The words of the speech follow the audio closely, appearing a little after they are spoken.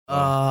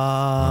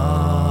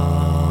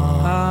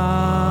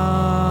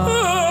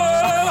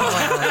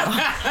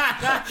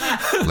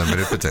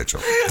Limited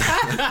potential.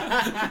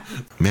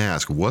 May I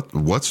ask,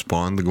 what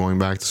spawned the going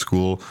back to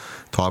school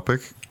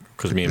topic?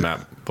 Because me and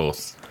Matt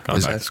both gone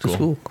back to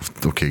school.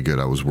 Okay, good.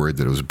 I was worried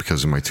that it was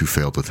because of my 2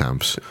 failed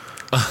attempts.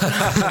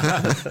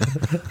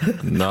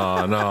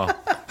 No.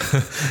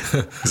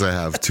 Because I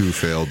have 2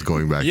 failed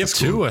going back You to have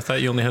school. 2? I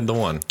thought you only had the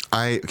one.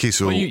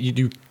 So Well,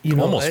 you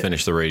almost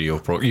finished the radio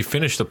program. You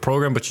finished the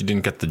program, but you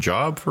didn't get the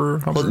job for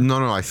Hubbard? Well,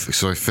 no. I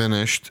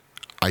finished.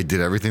 I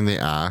did everything they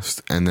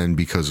asked, and then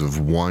because of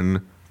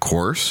one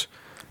course,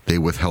 they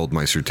withheld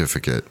my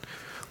certificate,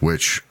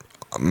 which,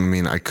 I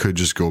mean, I could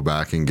just go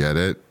back and get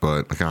it,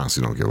 but I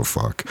honestly don't give a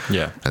fuck.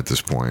 Yeah. At this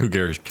point, Who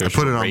cares? I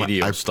put it on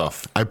radio my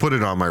stuff. I put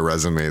it on my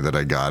resume that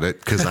I got it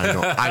because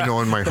I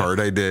know in my heart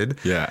I did.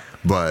 Yeah.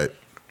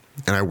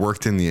 And I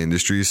worked in the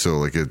industry, so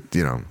like it,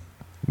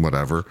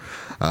 whatever.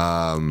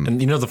 And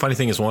the funny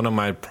thing is, one of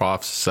my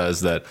profs says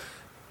that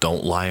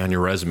don't lie on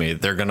your resume.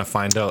 They're gonna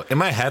find out. In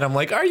my head, I'm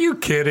like, are you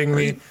kidding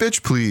me?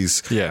 Bitch,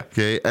 please. Yeah.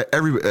 Okay.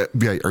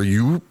 Are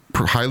you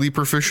highly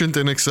proficient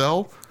in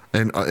Excel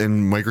and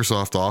in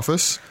Microsoft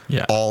Office?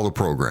 Yeah. All the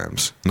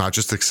programs, not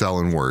just Excel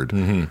and Word.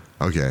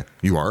 Mm-hmm. Okay.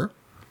 You are?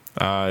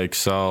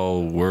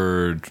 Excel,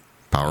 Word,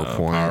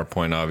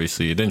 PowerPoint.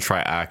 Obviously, you didn't try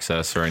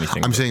Access or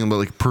anything. I'm saying, but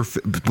like,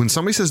 when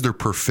somebody says they're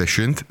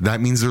proficient, that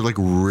means they're like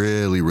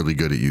really, really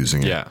good at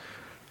using it. Yeah.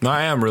 No,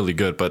 I am really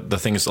good, but the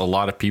thing is, a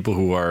lot of people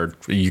who are,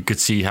 you could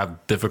see, have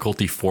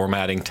difficulty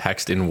formatting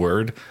text in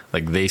Word.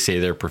 Like, they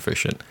say they're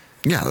proficient.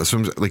 Yeah, that's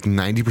what like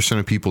 90%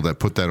 of people that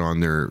put that on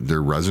their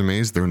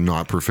resumes, they're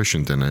not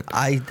proficient in it.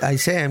 I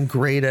say I'm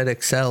great at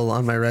Excel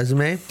on my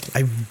resume.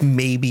 I've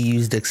maybe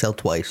used Excel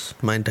twice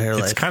my entire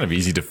life. It's kind of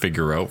easy to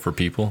figure out for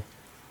people.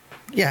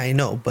 Yeah, I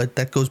know, but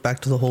that goes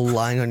back to the whole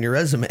lying on your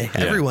resume. Yeah.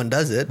 Everyone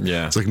does it.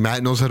 Yeah. It's like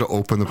Matt knows how to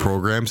open the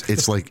programs.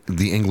 It's like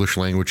the English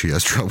language he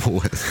has trouble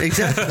with.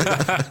 Exactly.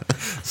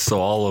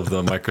 So all of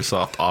the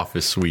Microsoft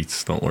Office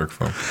suites don't work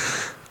for him.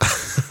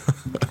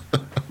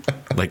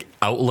 Like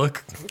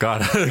Outlook?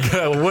 God,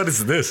 what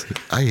is this?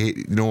 I hate,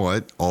 you know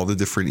what? All the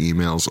different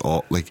emails,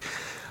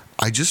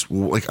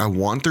 I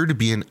want there to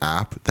be an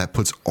app that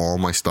puts all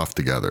my stuff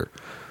together.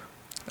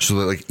 So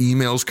that like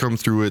emails come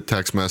through it,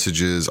 text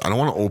messages. I don't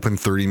want to open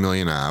 30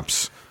 million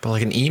apps. But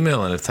like an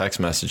email and a text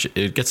message,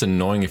 it gets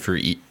annoying if you're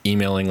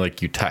emailing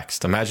like you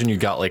text. Imagine you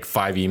got like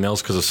 5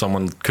 emails because of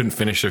someone couldn't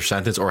finish their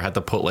sentence or had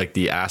to put like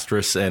the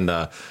asterisk and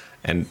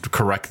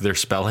correct their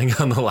spelling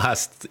on the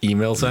last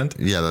email sent.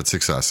 Yeah, that's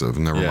excessive.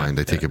 Never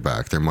mind. I take it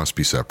back. There must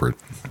be separate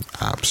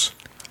apps.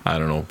 I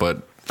don't know.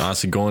 But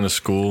honestly, going to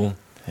school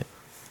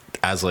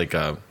as like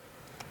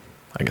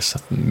I guess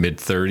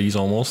mid-30s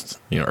almost,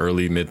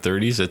 early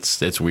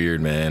mid-30s. It's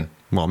weird, man.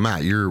 Well,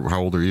 Matt,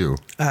 how old are you?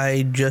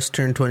 I just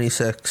turned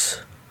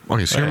 26.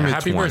 Okay, so you're mid-20s.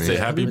 Happy birthday.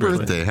 Happy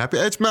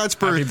birthday. It's Matt's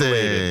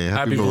birthday.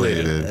 Happy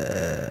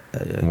belated.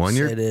 1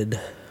 year? Excited.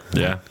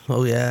 Yeah.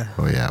 Oh, yeah.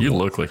 You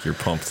look like you're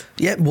pumped.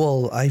 Yeah,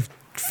 well, I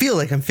feel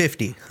like I'm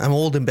 50. I'm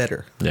old and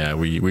bitter. Yeah,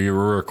 we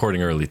were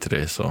recording early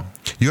today, so.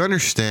 You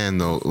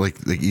understand, though, like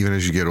even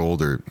as you get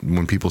older,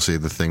 when people say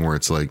the thing where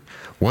it's like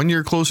 1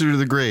 year closer to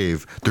the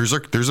grave, there's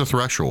a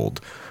threshold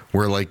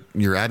where like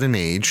you're at an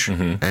age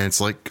and it's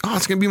like, oh,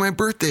 it's going to be my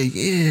birthday.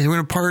 Yeah, we're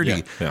going to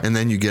party. Yeah. And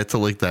then you get to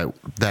like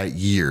that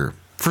year.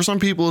 For some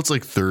people, it's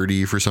like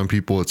 30. For some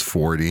people, it's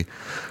 40.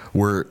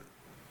 Where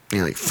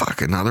you're like,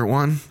 fuck, another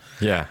one?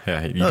 Yeah.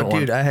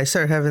 I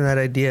started having that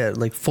idea at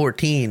like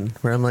 14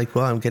 where I'm like,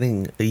 well, I'm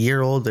getting a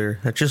year older.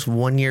 That's just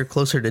 1 year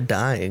closer to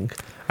dying.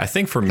 I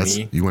think for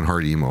me... You went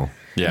hard emo.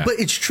 Yeah. But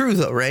it's true,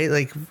 though, right?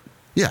 Like...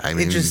 Yeah, I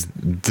mean,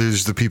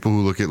 there's the people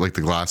who look at like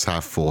the glass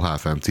half full,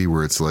 half empty,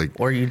 where it's like...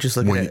 Or you just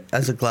look at it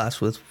as a glass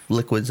with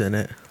liquids in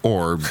it.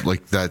 Or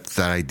like that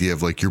idea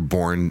of like you're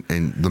born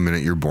and the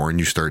minute you're born,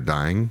 you start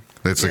dying.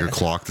 It's like a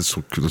clock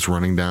that's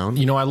running down.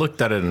 I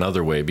looked at it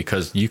another way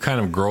because you kind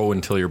of grow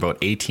until you're about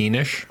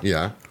 18-ish.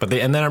 Yeah. And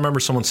then I remember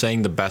someone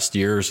saying the best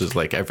years is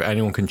like if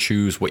anyone can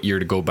choose what year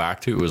to go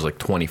back to, it was like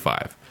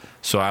 25.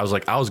 So I was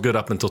like, I was good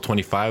up until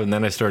 25, and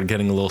then I started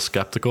getting a little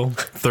skeptical.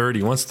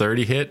 30, once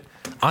 30 hit,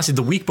 honestly,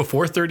 the week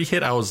before 30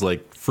 hit, I was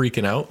like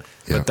freaking out.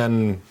 Yeah. But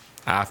then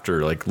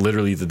after, like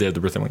literally the day of the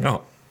birthday, I'm like,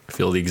 oh, I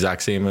feel the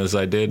exact same as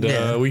I did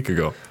a week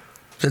ago.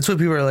 That's what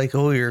people are like,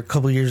 oh, you're a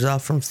couple years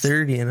off from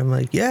 30. And I'm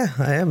like, yeah,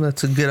 I am.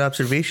 That's a good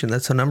observation.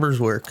 That's how numbers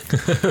work.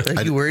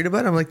 Are you worried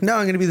about it? I'm like, no,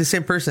 I'm going to be the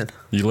same person.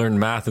 You learned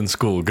math in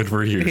school. Good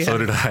for you. Yeah. So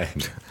did I.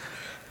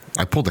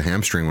 I pulled a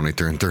hamstring when I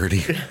turned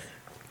 30.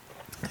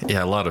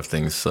 Yeah, a lot of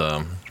things.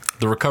 The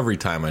recovery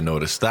time, I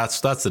noticed. That's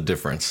the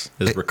difference,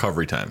 is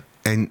recovery time.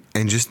 And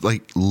just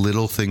like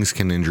little things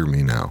can injure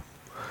me now.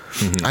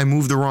 Mm-hmm. I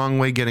move the wrong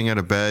way getting out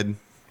of bed.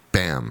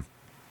 Bam.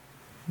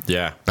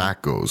 Yeah.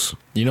 Back goes.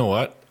 You know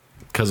what?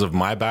 Because of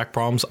my back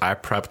problems, I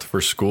prepped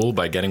for school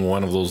by getting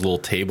one of those little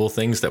table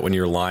things that when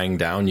you're lying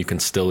down, you can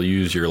still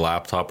use your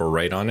laptop or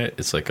write on it.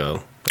 It's like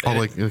a...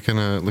 like a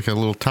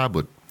little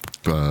tablet.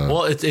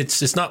 Well,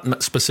 it's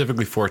not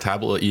specifically for a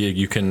tablet.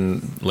 You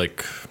can,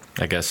 like,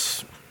 I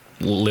guess,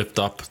 lift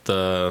up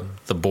the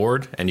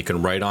board and you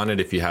can write on it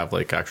if you have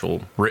like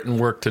actual written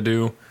work to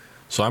do.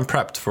 So I'm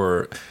prepped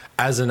for,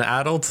 as an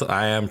adult,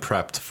 I am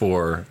prepped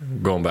for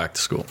going back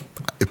to school.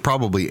 It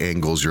probably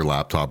angles your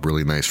laptop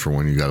really nice for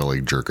when you got to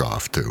like jerk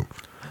off too.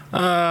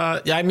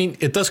 Yeah, I mean,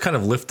 it does kind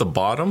of lift the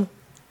bottom.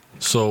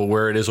 So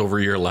where it is over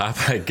your lap,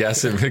 I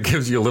guess it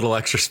gives you a little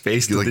extra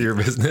space to do your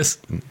business.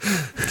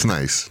 It's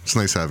nice. It's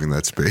nice having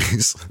that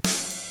space.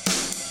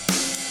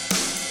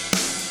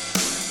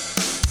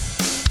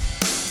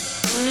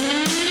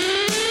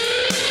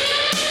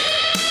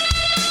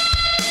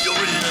 You're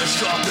in a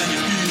shop and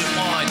you're feeling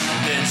fine.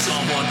 Then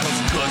someone comes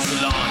and cuts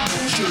the line.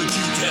 Should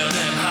you tell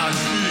them how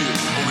you feel?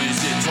 Or is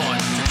it time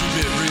to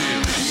keep it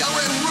real? The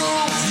unwritten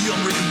rules. The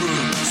unwritten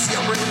rules. It's the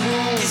unwritten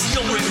rules. It's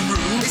the unwritten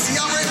rules. It's the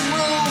unwritten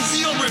rules.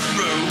 The unwritten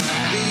rules.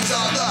 These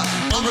are the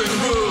unwritten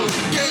rules.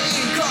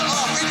 Getting cut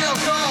off in your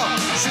car.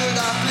 Should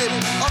I flip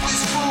off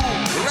this fool?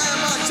 Or am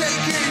I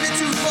taking it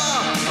too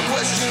far? A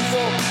question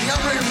for the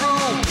unwritten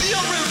rule. The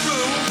unwritten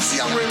rule. It's the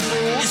unwritten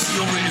rules. It's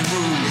the unwritten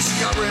rule. It's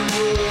the unwritten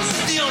rules.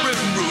 The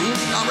unwritten rule.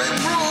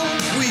 Unwritten rule.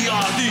 We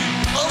are the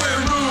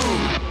unwritten rule.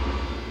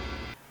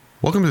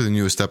 Welcome to the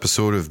newest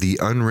episode of the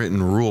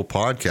Unwritten Rule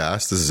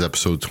podcast. This is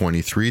episode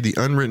 23, the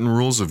unwritten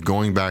rules of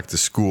going back to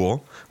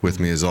school. With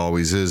me, as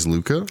always, is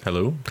Luca.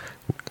 Hello.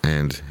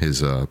 And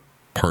his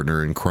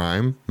partner in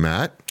crime,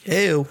 Matt.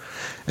 Ew.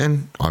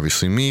 And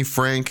obviously me,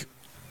 Frank.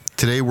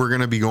 Today we're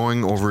going to be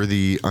going over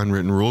the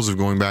unwritten rules of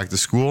going back to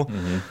school.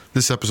 Mm-hmm.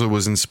 This episode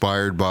was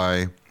inspired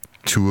by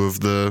two of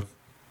the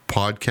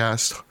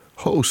podcast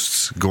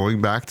hosts going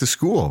back to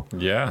school.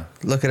 Yeah.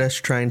 Look at us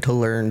trying to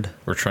learn.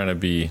 We're trying to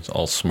be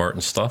all smart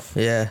and stuff.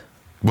 Yeah.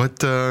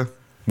 What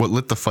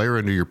lit the fire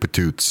under your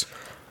patoots?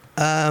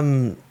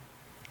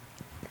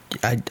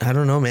 I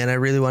don't know, man. I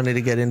really wanted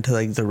to get into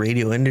like the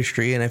radio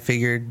industry, and I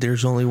figured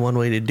there's only one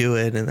way to do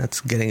it, and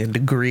that's getting a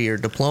degree or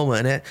diploma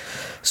in it.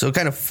 So it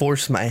kind of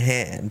forced my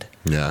hand.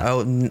 Yeah. I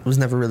was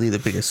never really the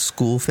biggest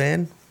school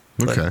fan.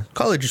 But Okay.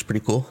 college is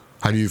pretty cool.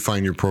 How do you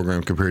find your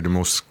program compared to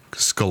most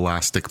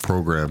scholastic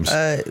programs?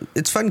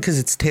 It's fun because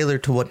it's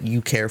tailored to what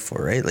you care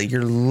for, right? Like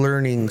you're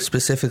learning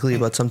specifically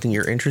about something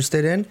you're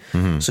interested in.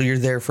 Mm-hmm. So you're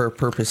there for a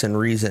purpose and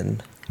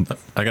reason.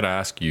 I got to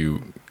ask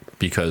you,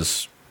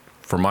 because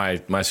for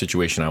my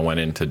situation, I went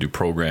in to do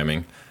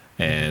programming.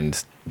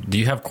 And do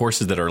you have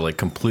courses that are like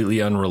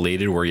completely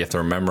unrelated where you have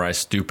to memorize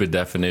stupid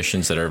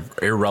definitions that are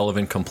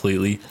irrelevant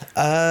completely?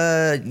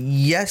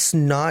 Yes,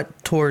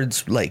 not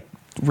towards like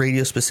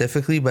radio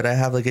specifically, but I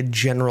have like a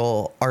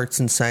general arts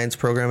and science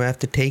program I have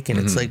to take, and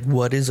it's like,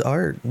 what is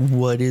art?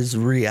 What is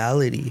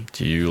reality?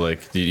 Do you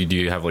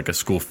have like a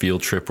school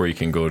field trip where you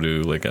can go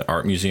to like an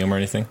art museum or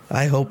anything?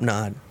 I hope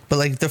not. But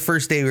like the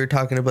first day we were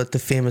talking about the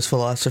famous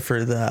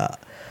philosopher,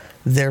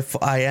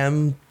 therefore I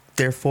am,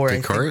 therefore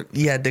Descartes?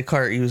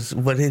 Descartes. He was,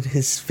 what is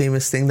his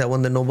famous thing that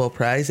won the Nobel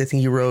Prize? I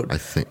think he wrote, I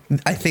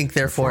think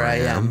therefore I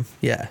am.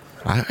 Yeah.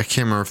 I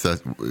can't remember if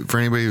that, for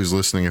anybody who's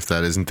listening, if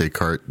that isn't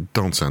Descartes,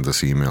 don't send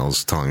us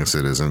emails telling us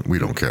it isn't. We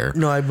don't care.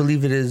 No, I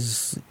believe it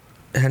is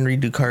Henry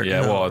Descartes.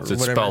 Yeah, no, well,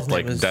 it's spelled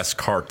like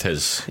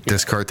Descartes.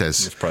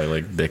 Descartes. It's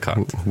probably like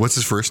Descartes. What's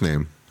his first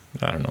name?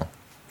 I don't know.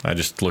 I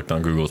just looked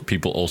on Google.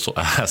 People also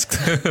asked.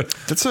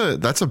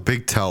 That's a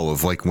big tell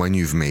of like when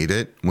you've made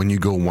it, when you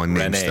go one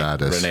name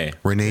status.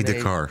 Rene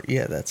Descartes.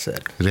 Yeah, that's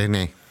it.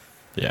 Rene.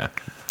 Yeah.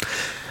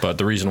 But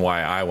the reason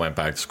why I went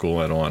back to school,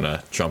 I don't want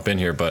to jump in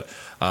here, but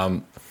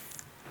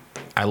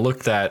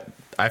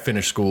I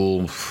finished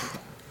school,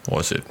 what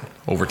was it,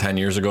 over 10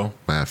 years ago?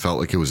 I felt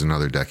like it was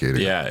another decade ago.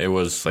 Yeah, it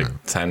was like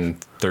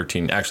 13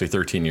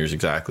 years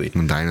exactly.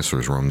 When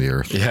dinosaurs roamed the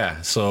earth.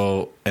 Yeah,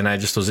 so, and I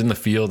just was in the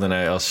field, and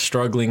I was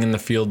struggling in the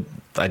field.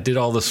 I did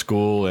all the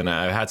school, and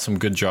I had some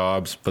good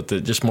jobs, but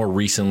just more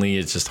recently,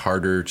 it's just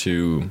harder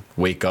to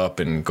wake up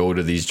and go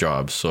to these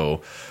jobs.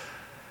 So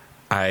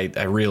I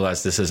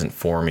realized this isn't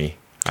for me.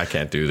 I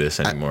can't do this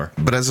anymore.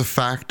 But as a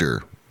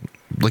factor,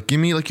 like give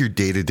me like your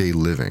day-to-day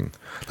living.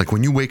 Like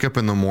when you wake up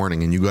in the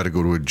morning and you got to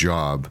go to a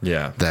job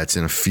that's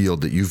in a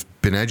field that you've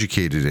been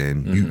educated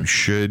in, you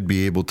should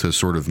be able to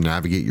sort of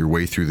navigate your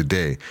way through the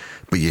day,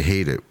 but you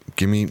hate it.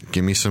 Give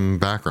me some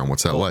background.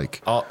 What's that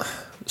like?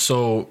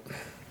 So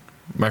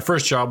my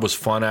first job was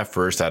fun at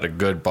first. I had a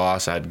good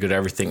boss. I had good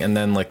everything. And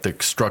then like the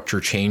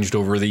structure changed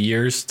over the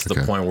years to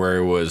the point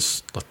where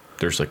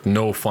there's like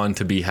no fun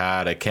to be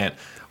had. I can't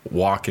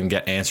walk and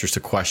get answers to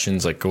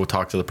questions, like go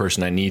talk to the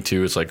person I need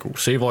to. It's like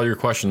save all your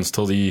questions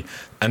till the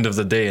end of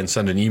the day and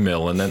send an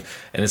email, and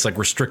it's like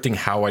restricting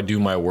how I do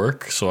my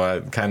work. So I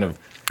kind of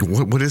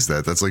what is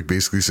that? That's like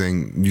basically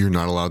saying you're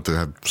not allowed to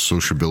have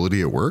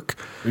sociability at work,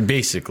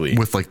 basically,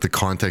 with like the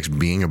context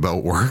being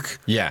about work.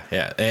 Yeah.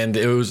 And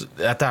it was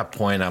at that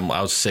point I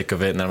was sick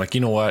of it, and I'm like,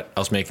 you know what? I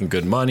was making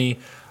good money.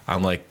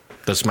 I'm like,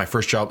 this is my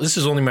first job. This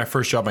is only my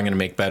first job. I'm going to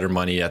make better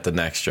money at the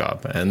next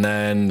job. And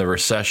then the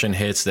recession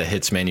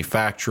hits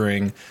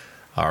manufacturing.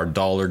 Our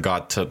dollar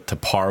got to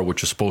par,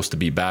 which is supposed to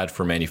be bad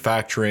for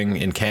manufacturing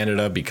in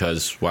Canada,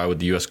 because why would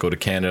the U.S. go to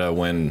Canada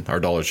when our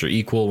dollars are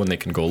equal when they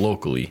can go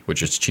locally,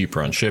 which is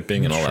cheaper on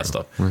shipping and all that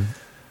stuff.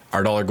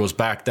 our dollar goes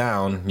back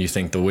down, you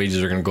think the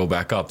wages are going to go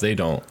back up. They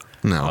don't.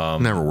 No,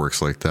 never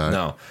works like that.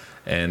 No.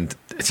 And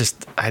it's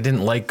just, I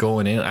didn't like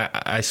going in.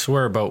 I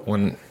swear about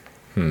when,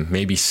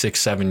 maybe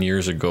 6-7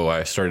 years ago,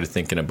 I started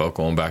thinking about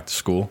going back to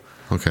school.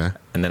 Okay.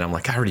 And then I'm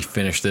like, I already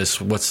finished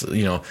this.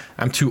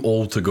 I'm too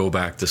old to go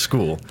back to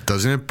school.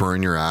 Doesn't it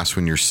burn your ass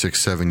when you're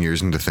 6-7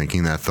 years into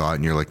thinking that thought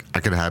and you're like, I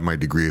could have had my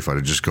degree if I'd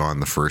have just gone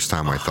the first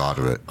time I thought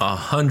of it?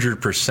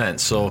 100%.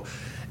 So,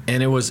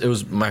 and it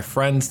was my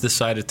friends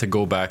decided to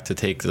go back to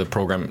take the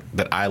program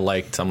that I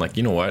liked. I'm like,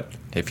 you know what?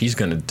 If he's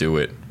going to do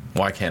it,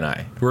 why can't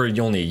I? We're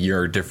only a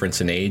year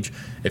difference in age.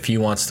 If he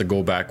wants to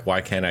go back,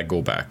 why can't I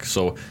go back?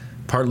 So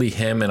partly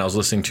him, and I was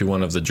listening to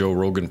one of the Joe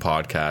Rogan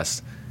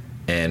podcasts,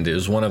 and it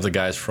was one of the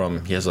guys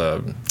he has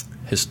a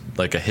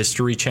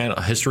history channel,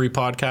 a history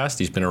podcast.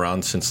 He's been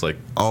around since like...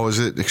 Oh, is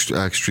it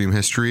Extreme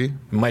History?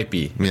 Might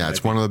be. Yeah,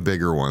 it's one of the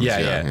bigger ones.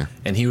 Yeah.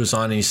 And he was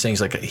on, and he's saying,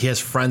 like, he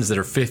has friends that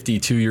are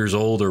 52 years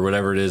old or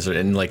whatever it is,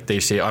 and like they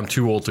say, I'm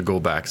too old to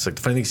go back. It's like,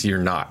 the funny thing is you're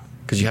not,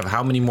 because you have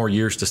how many more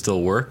years to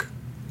still work?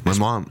 My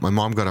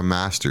mom got a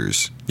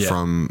master's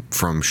from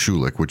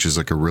Schulich, which is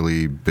like a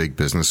really big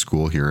business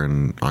school here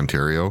in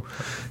Ontario.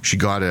 She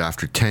got it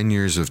after 10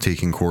 years of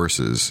taking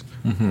courses.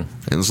 And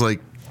it's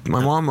like, my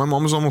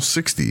mom was almost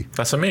 60.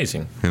 That's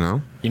amazing. You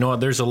know? You know,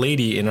 there's a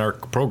lady in our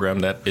program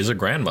that is a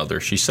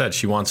grandmother. She said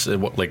she wants,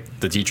 like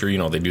the teacher,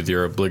 they do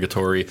their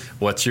obligatory,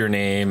 what's your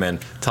name, and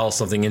tell us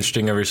something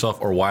interesting of yourself,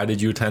 or why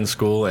did you attend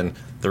school? And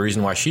the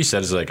reason why she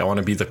said is like, I want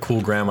to be the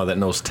cool grandma that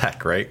knows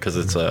tech, right? Because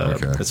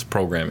it's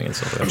programming and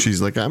stuff like that.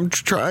 She's like, I'm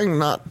trying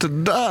not to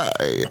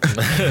die.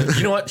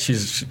 You know what?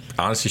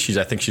 I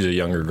think she's a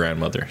younger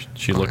grandmother.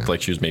 She looked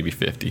like she was maybe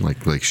 50.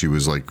 Like she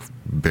was like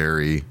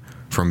Barry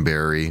from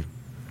Barry.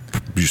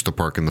 Used to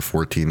park in the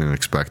 14 and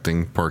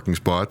expecting parking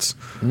spots.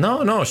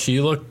 No, she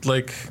looked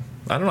like,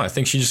 I don't know, I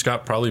think she just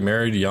got probably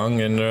married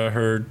young, and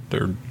her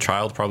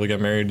child probably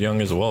got married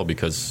young as well,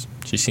 because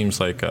she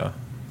seems like a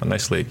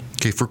nice lady.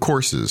 Okay, for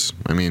courses,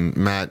 I mean,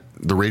 Matt,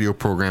 the radio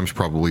program's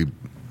probably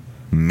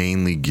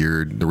mainly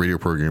geared, the radio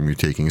program you're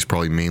taking is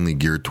probably mainly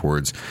geared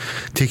towards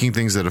taking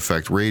things that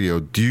affect radio.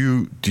 Do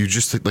you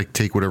just like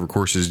take whatever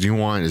courses do you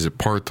want? Is it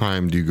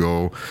part-time? Do you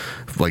go,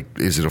 like,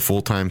 is it a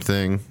full-time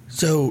thing?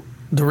 So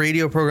the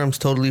radio program's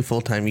totally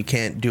full-time. You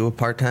can't do a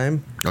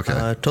part-time. Okay.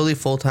 Totally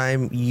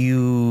full-time.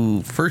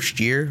 You,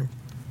 first year,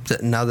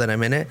 now that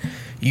I'm in it,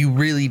 you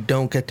really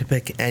don't get to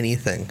pick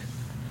anything.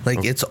 Like,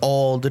 Okay. It's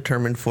all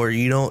determined for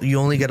you. You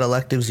only get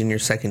electives in your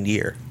second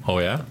year. Oh,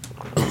 yeah?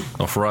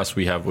 Well, for us,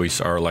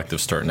 our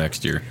electives start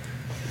next year.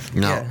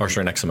 No. Yeah. Or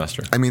sorry, next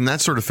semester. I mean,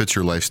 that sort of fits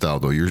your lifestyle,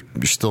 though. You're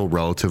still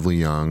relatively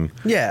young.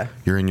 Yeah.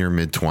 You're in your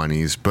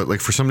mid-20s. But,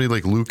 like, for somebody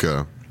like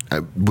Luca,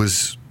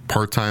 was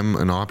part-time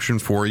an option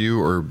for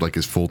you, or like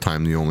is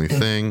full-time the only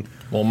thing?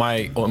 Well,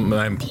 my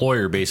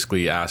employer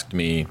basically asked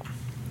me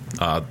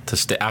to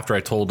stay. After I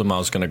told him I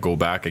was going to go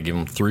back, I gave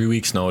him 3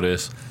 weeks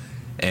notice,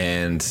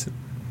 and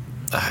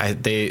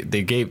they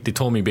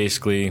told me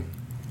basically,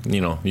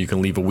 you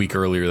can leave a week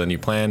earlier than you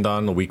planned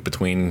on, a week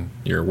between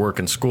your work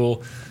and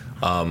school.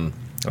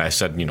 I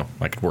said,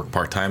 I could work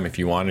part-time if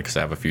you wanted, because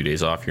I have a few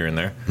days off here and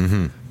there.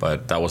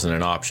 But that wasn't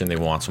an option. They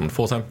want someone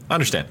full-time. I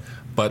understand.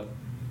 But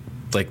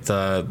like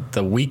the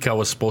week I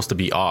was supposed to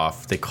be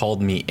off, they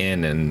called me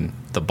in, and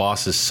the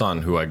boss's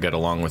son, who I get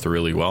along with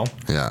really well,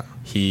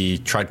 he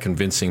tried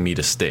convincing me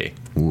to stay.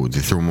 Ooh, did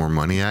he throw more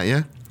money at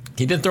you?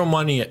 He didn't throw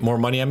more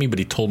money at me, but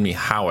he told me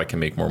how I can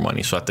make more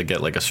money. So I have to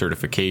get like a certain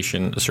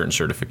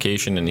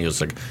certification, and he was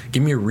like,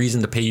 give me a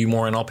reason to pay you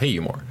more and I'll pay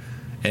you more.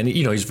 And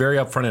he's very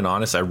upfront and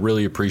honest. I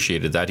really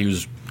appreciated that. He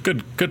was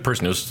good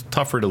person. It was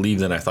tougher to leave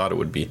than I thought it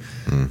would be.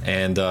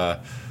 And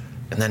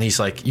then he's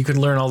like, you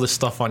can learn all this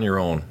stuff on your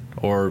own.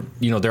 Or,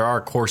 there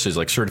are courses,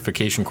 like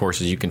certification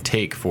courses you can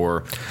take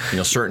for,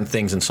 certain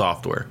things in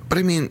software. But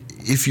I mean,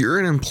 if you're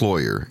an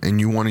employer and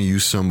you want to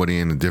use somebody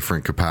in a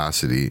different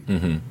capacity,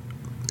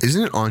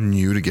 isn't it on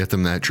you to get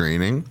them that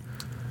training?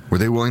 Were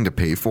they willing to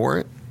pay for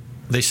it?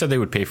 They said they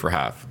would pay for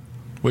half,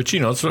 which,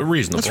 it's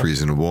reasonable. That's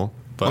reasonable.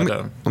 But,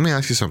 let me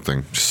ask you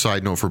something. Just a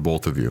side note for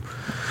both of you.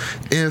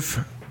 If,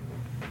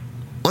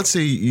 let's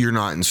say you're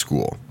not in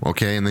school,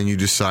 okay, and then you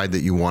decide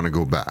that you want to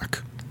go back.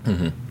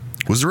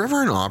 Was there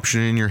ever an option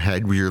in your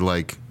head where you're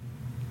like,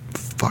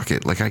 fuck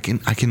it, like I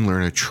can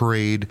learn a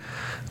trade,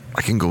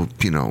 I can go,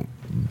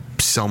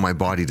 sell my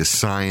body to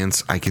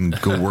science, I can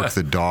go work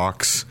the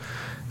docks,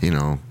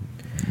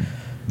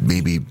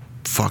 maybe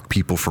fuck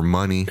people for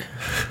money?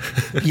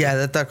 Yeah,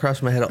 that thought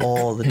crossed my head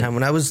all the time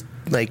when I was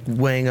like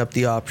weighing up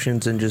the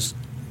options and just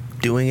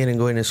doing it and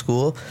going to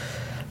school.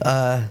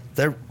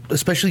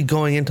 Especially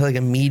going into like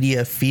a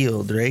media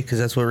field, right? Because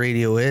that's what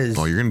radio is.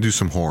 Oh, you're gonna do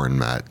some horn,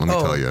 Matt. Let me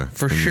tell you,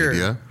 for sure,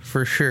 media.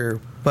 for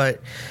sure.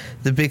 But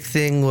the big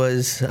thing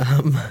was,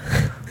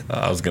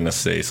 I was gonna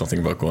say something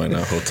about going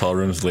to hotel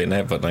rooms late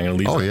night, but I'm gonna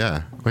leave. Oh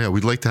that. yeah,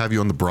 we'd like to have you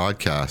on the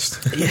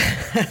broadcast. Good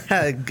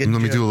Let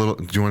me joke. do a little.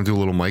 Do you want to do a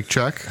little mic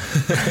check?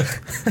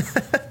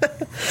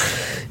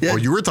 Yeah. Oh,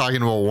 you were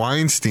talking about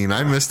Weinstein.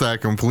 I missed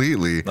that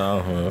completely. No,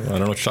 I don't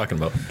know what you're talking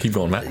about. Keep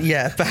going, Matt.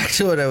 Yeah, back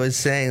to what I was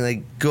saying.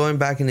 Like going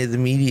back into the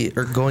media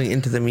or going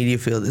into the media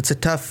field, it's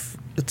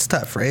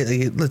tough, right?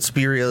 Like, let's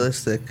be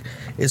realistic.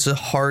 It's a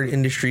hard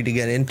industry to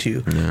get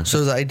into. Yeah.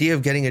 So the idea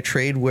of getting a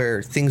trade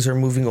where things are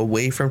moving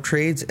away from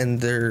trades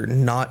and they're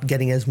not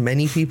getting as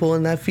many people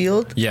in that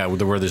field. Yeah,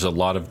 where there's a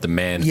lot of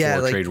demand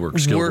for like, trade work,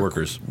 skilled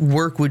workers.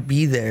 Work would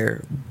be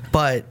there,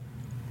 but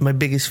my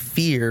biggest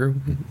fear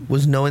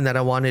was knowing that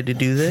I wanted to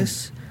do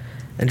this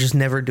and just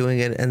never doing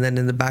it. And then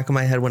in the back of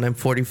my head, when I'm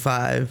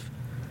 45,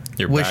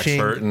 Your back's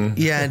hurting.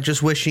 yeah,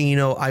 just wishing,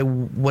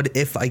 what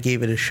if I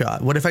gave it a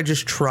shot? What if I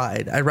just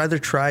tried? I'd rather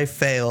try,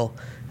 fail,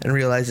 and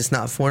realize it's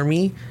not for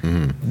me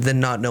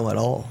than not know at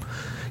all.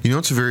 You know,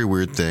 it's a very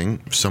weird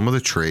thing. Some of the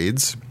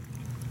trades,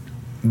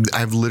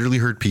 I've literally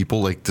heard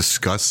people like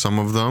discuss some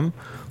of them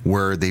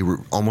where they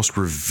almost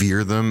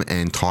revere them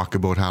and talk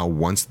about how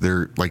once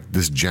they're like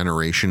this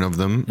generation of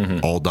them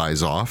all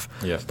dies off,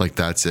 like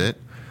that's it.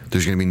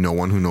 There's going to be no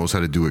one who knows how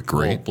to do it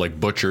great. Well, like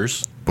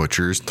butchers,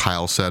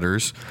 tile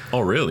setters.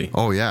 Oh, really?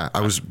 Oh, yeah. I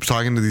was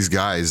talking to these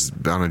guys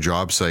on a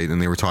job site, and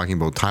they were talking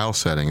about tile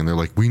setting, and they're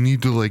like, we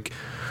need to, like,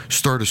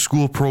 start a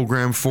school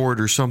program for it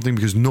or something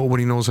because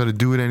nobody knows how to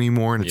do it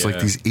anymore. And it's like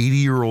these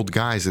 80-year-old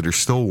guys that are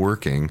still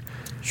working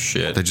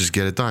that just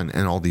get it done.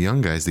 And all the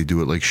young guys, they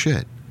do it like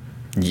shit.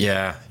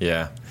 Yeah.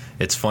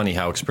 It's funny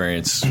how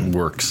experience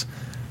works.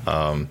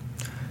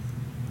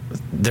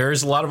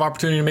 There's a lot of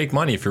opportunity to make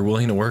money if you're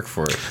willing to work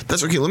for it.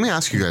 That's okay. Let me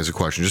ask you guys a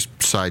question.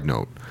 Just side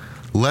note.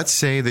 Let's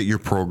say that your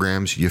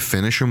programs, you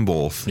finish them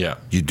both. Yeah.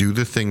 You do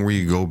the thing where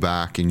you go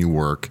back and you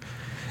work.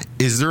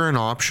 Is there an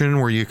option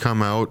where you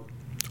come out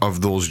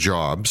of those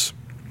jobs?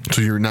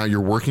 So you're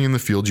working in the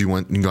field you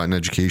went and got an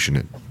education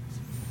in.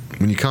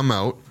 When you come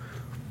out,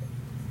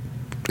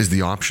 is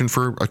the option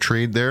for a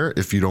trade there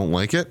if you don't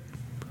like it?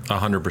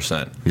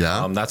 100%.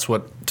 Yeah. That's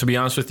what, to be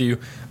honest with you,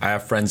 I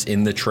have friends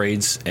in the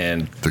trades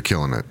and They're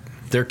killing it.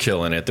 they're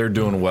killing it. They're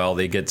doing well.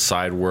 They get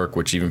side work,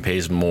 which even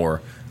pays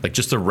more. Like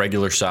just a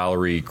regular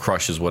salary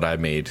crushes what I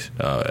made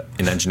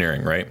in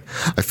engineering, right?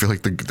 I feel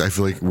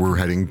like we're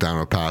heading down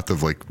a path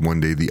of like one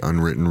day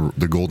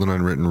the golden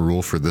unwritten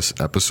rule for this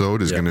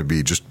episode is going to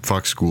be just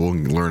fuck school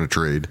and learn a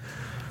trade.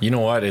 You know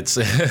what? It's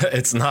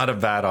it's not a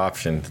bad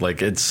option.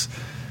 Like a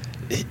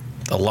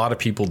lot of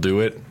people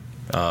do it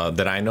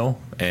that I know,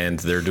 and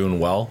they're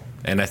doing well.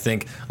 And I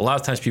think a lot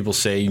of times people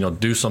say,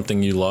 do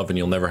something you love and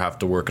you'll never have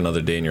to work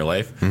another day in your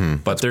life.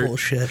 But they're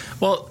bullshit.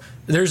 Well,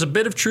 there's a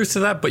bit of truth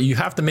to that, but you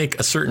have to make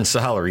a certain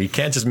salary. You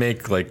can't just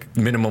make like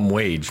minimum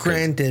wage.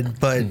 Granted,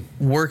 but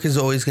work is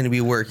always going to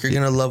be work. You're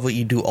going to love what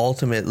you do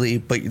ultimately,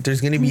 but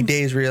there's going to be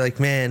days where you're like,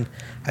 man,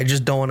 I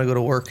just don't want to go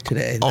to work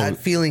today. That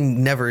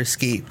feeling never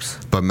escapes.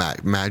 But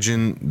Matt,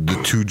 imagine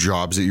the two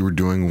jobs that you were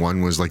doing.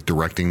 One was like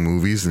directing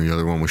movies and the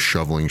other one was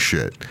shoveling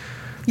shit.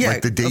 Yeah,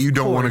 like the day you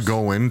don't want to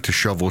go in to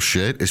shovel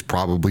shit is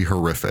probably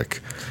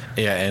horrific.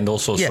 Yeah, and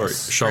also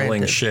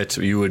shoveling shit,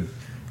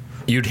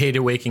 you'd hate it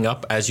waking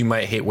up, as you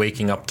might hate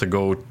waking up to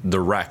go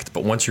direct.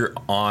 But once you're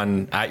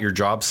at your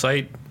job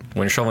site,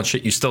 when you're shoveling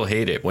shit, you still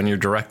hate it. When you're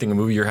directing a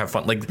movie, you're having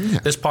fun. Like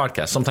this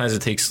podcast, sometimes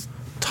it takes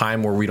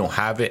time where we don't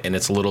have it, and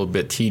it's a little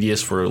bit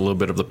tedious for a little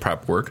bit of the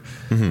prep work.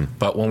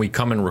 But when we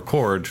come and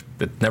record,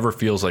 it never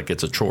feels like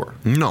it's a chore.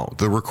 No,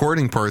 the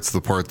recording part's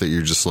the part that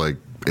you're just like,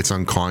 it's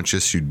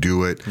unconscious, you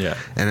do it. Yeah.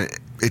 And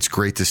it's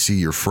great to see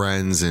your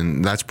friends,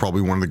 and that's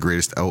probably one of the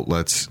greatest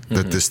outlets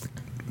that this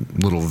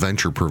little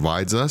venture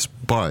provides us.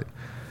 But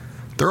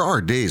there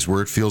are days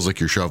where it feels like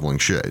you're shoveling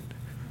shit.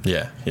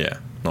 Yeah.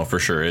 No, for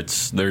sure.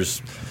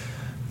 There's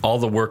all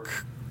the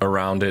work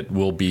around it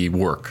will be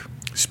work.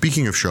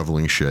 Speaking of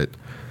shoveling shit,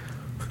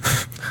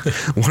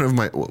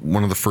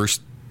 one of the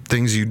first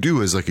things you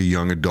do as like a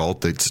young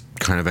adult that's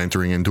kind of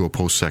entering into a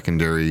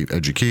post-secondary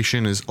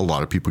education is a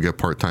lot of people get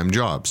part-time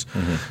jobs.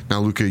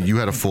 Now, Luca, you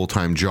had a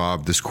full-time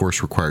job. This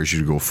course requires you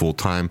to go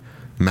full-time.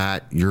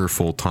 Matt, you're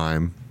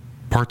full-time.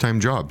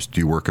 Part-time jobs,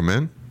 do you work them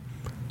in?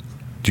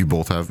 Do you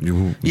both have?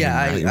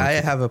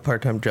 I have a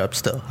part-time job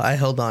still. I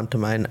held on to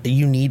mine.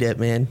 You need it,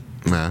 man.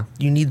 Yeah.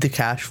 You need the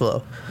cash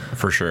flow.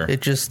 For sure.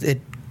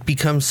 It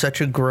becomes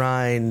such a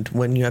grind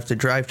when you have to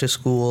drive to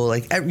school.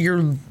 Like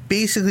you're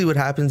basically, what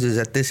happens is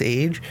at this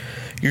age,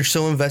 you're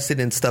so invested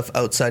in stuff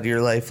outside of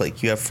your life.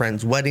 Like you have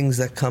friends' weddings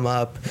that come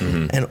up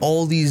and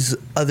all these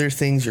other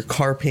things, your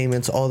car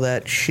payments, all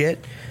that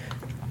shit.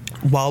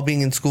 While being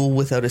in school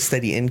without a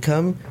steady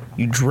income,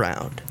 you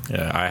drown.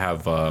 Yeah, I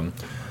have.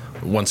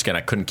 Once again, I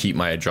couldn't keep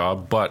my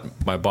job, but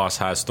my boss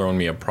has thrown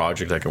me a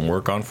project I can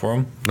work on for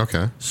him.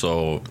 Okay.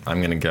 So I'm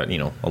going to get,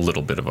 a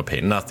little bit of a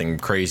pay. Nothing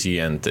crazy,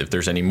 and if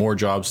there's any more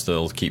jobs,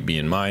 they'll keep me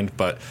in mind.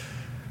 But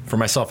for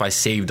myself, I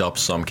saved up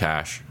some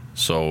cash,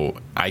 so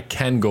I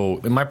can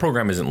go. My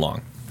program isn't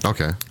long.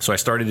 Okay. So I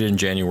started in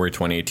January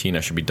 2018.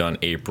 I should be done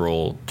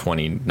April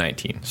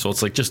 2019. So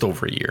it's like just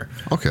over a year.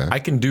 Okay. I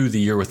can do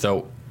the year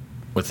without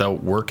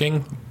without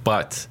working,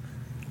 but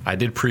I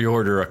did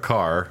pre-order a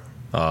car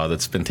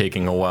that's been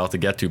taking a while to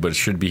get to, but it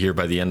should be here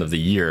by the end of the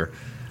year,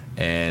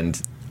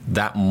 and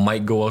that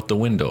might go out the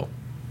window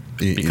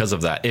because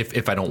of that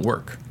if I don't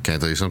work. Can I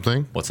tell you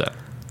something? What's that?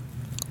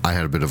 I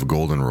had a bit of a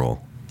golden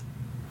rule.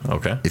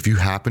 Okay. If you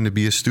happen to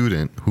be a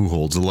student who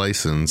holds a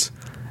license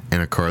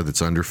and a car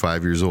that's under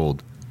 5 years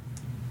old,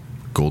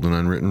 golden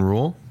unwritten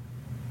rule,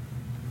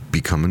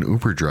 become an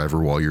Uber driver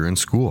while you're in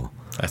school.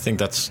 I think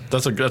that's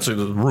a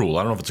rule.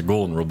 I don't know if it's a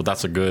golden rule, but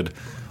that's a good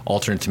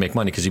alternate to make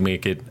money because you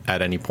make it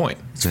at any point.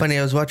 It's funny.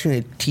 I was watching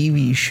a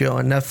TV show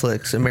on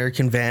Netflix,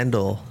 American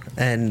Vandal,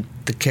 and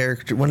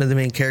one of the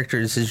main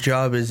characters, his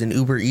job is an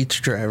Uber Eats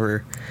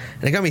driver,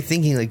 and it got me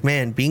thinking, like,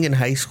 man, being in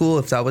high school,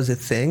 if that was a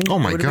thing, oh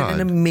my it would have God,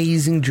 been an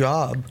amazing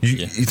job.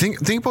 You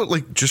think about,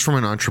 like, just from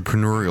an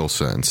entrepreneurial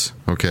sense,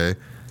 okay?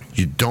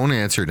 You don't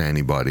answer to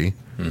anybody.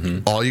 Mm-hmm.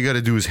 All you got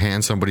to do is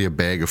hand somebody a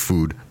bag of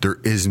food. There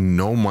is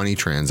no money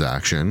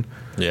transaction.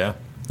 Yeah,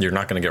 you're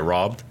not going to get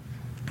robbed.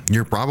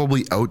 You're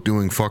probably out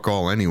doing fuck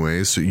all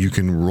anyways, so you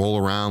can roll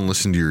around,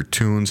 listen to your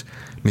tunes.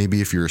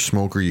 Maybe if you're a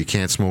smoker, you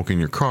can't smoke in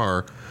your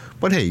car.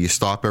 But hey, you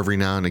stop every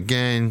now and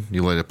again.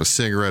 You light up a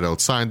cigarette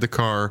outside the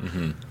car.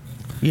 Mm-hmm.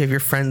 You have your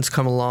friends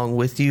come along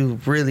with you.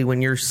 Really,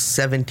 when you're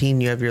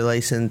 17, you have your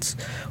license,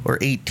 or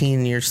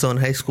 18, you're still in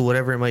high school,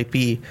 whatever it might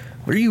be.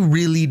 What are you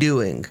really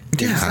doing?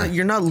 Yeah.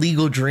 You're not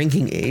legal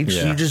drinking age.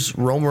 Yeah. You just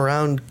roam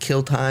around,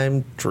 kill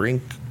time,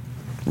 drink,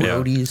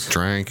 roadies.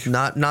 Drank.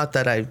 Not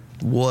that I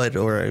would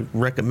or I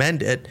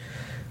recommend it.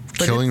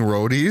 But Killing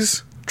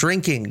roadies?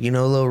 drinking,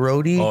 a little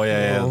roadie. Oh,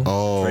 yeah. Little-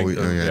 Oh, Drink,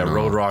 yeah, no.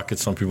 road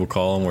rockets, some people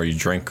call them, where you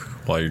drink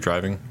while you're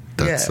driving.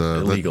 That's Yeah.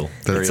 Illegal.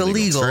 It's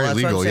illegal. Very That's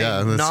illegal, what I'm saying.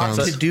 yeah, that Not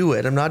sounds- to do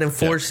it. I'm not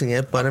enforcing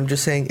it, but I'm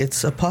just saying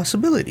it's a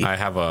possibility. I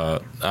have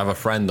a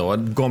friend, though,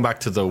 going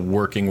back to the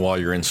working while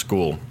you're in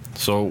school.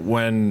 So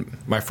when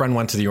my friend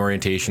went to the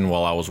orientation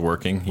while I was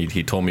working,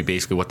 he told me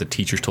basically what the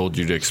teachers told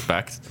you to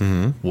expect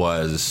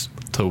was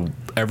to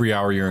every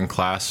hour you're in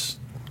class,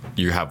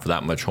 you have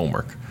that much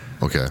homework.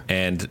 Okay.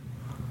 And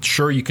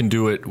sure, you can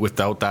do it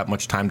without that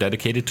much time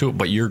dedicated to it,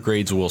 but your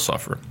grades will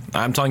suffer.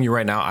 I'm telling you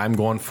right now, I'm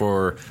going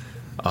for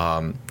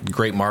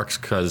great marks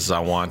because I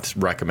want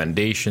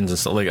recommendations and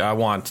stuff. Like, I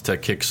want to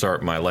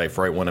kickstart my life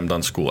right when I'm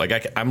done school.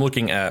 Like, I'm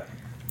looking at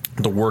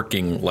the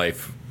working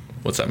life.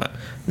 What's that, Matt?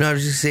 No, I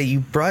was just saying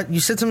you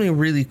said something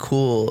really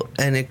cool,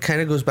 and it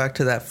kind of goes back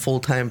to that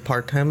full-time,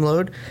 part-time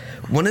load.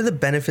 One of the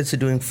benefits of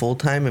doing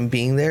full-time and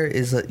being there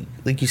is that,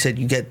 like you said,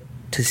 you get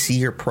to see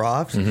your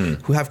profs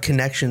who have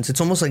connections.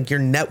 It's almost like you're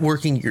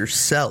networking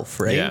yourself,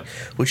 right? Yeah.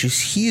 Which is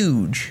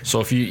huge.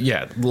 So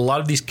a lot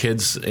of these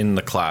kids in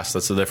the class,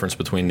 that's the difference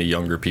between the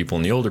younger people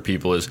and the older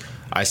people, is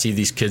I see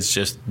these kids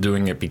just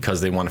doing it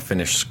because they want to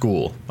finish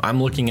school.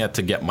 I'm looking at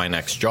to get my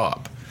next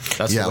job.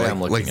 That's the way I'm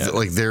looking at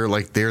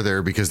it. They're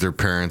there because their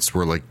parents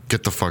were like,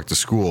 get the fuck to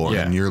school.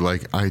 Yeah. And you're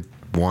like, I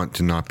want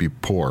to not be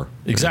poor.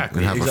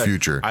 Exactly. And have a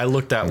future. I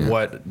looked at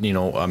what,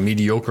 a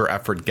mediocre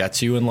effort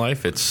gets you in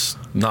life. It's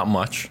not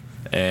much.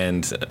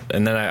 And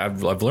then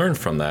I've learned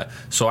from that.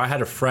 So I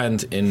had a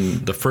friend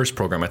in the first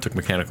program. I took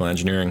mechanical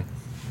engineering.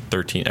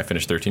 I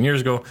finished 13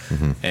 years ago.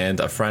 And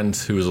a friend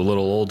who was a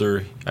little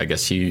older, I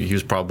guess he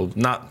was probably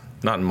not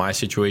in my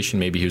situation.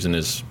 Maybe he was in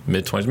his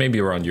mid-20s, maybe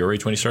around your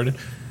age when he started.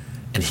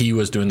 And he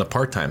was doing the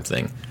part-time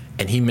thing.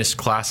 And he missed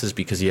classes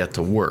because he had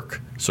to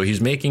work. So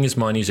he's making his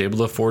money. He's able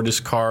to afford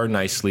his car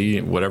nicely,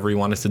 whatever he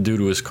wanted to do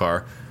to his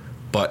car.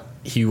 But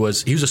he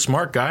was a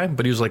smart guy,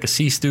 but he was like a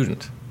C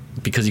student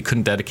because he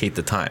couldn't dedicate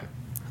the time.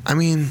 I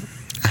mean,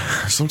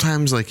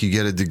 sometimes like you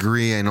get a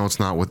degree. I know it's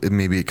not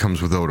maybe it comes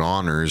without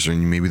honors, or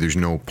maybe there's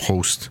no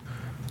post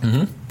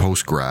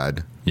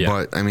grad. Yeah.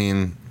 But I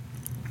mean,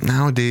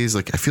 nowadays,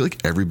 like I feel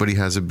like everybody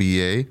has a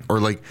BA,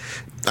 or like,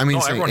 I mean,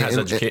 Everyone has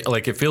education.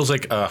 Like, it feels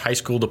like a high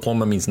school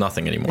diploma means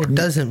nothing anymore. It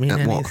doesn't mean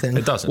well, anything.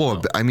 It doesn't. Well,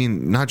 no. I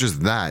mean, not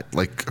just that,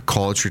 like a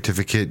college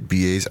certificate,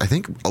 BAs. I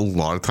think a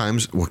lot of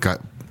times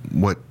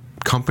what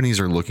companies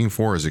are looking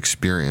for is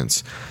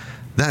experience.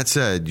 That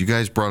said, you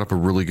guys brought up a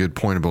really good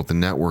point about the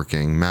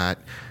networking, Matt.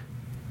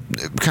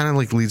 It kind of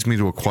like leads me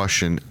to a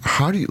question.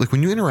 How do you, like,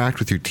 when you interact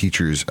with your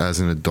teachers as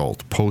an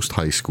adult, post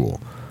high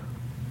school,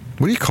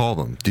 what do you call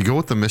them? Do you go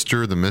with the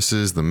Mr., the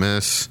Mrs., the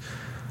Miss,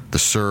 the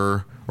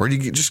Sir, or do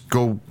you just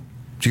go?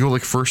 Do you go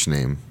like first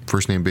name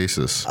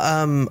basis?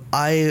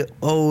 I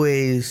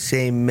always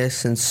say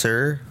Miss and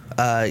Sir,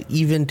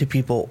 even to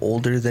people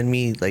older than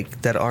me,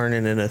 like that aren't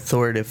in an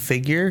authoritative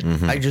figure.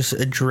 I just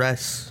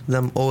address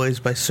them always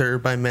by Sir,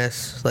 by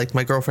Miss. Like,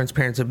 my girlfriend's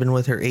parents have been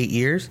with her 8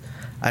 years.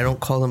 I don't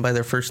call them by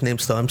their first name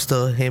still. I'm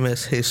still, hey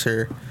Miss, hey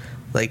Sir.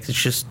 Like,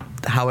 it's just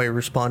how I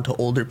respond to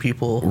older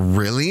people.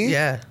 Really?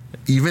 Yeah.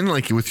 Even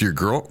like with your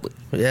girl?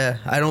 Yeah.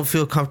 I don't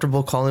feel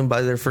comfortable calling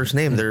by their first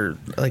name. They're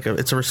like,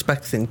 it's a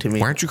respect thing to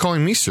me. Why aren't you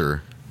calling me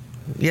Sir?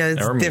 Yeah,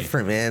 it's Or me.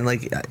 different, man.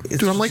 Like, it's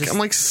Dude, I'm like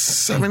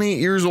just- 7-8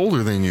 years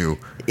older than you.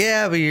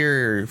 Yeah, but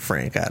you're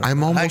Frank.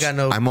 I'm almost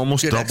I'm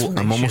almost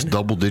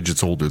double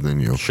digits older than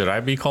you. Should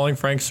I be calling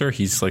Frank sir?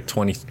 He's like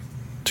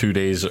 22 2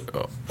 days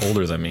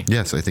older than me.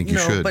 Yes, I think you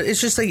should. but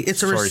it's just like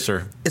it's a Sorry,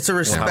 sir. It's a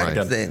respect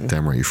right. thing.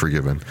 Damn right, you're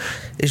forgiven.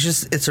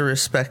 It's a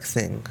respect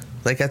thing.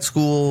 Like at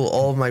school,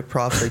 all of my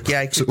profs, like,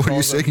 I So could what are call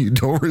you them- saying? You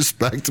don't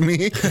respect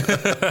me?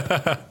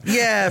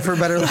 Yeah, for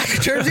better lack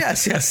of terms,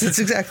 yes, that's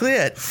exactly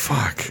it.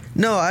 Fuck.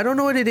 No, I don't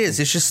know what it is.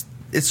 It's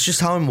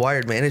just how I'm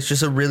wired, man. It's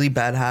just a really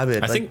bad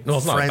habit. I think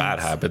it's not a bad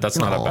habit. That's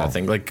not a bad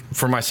thing. Like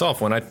for myself,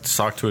 when I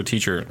talk to a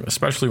teacher,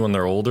 especially when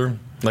they're older,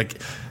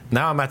 like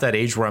now I'm at that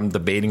age where I'm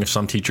debating if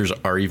some teachers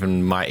are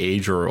even my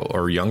age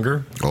or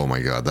younger. Oh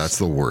my God, that's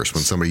the worst.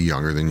 When somebody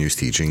younger than you is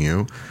teaching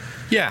you.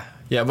 Yeah,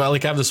 but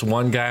like I have this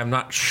one guy, I'm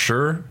not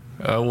sure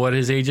what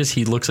his age is.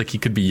 He looks like he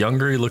could be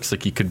younger. He looks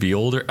like he could be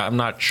older. I'm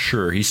not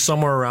sure. He's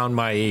somewhere around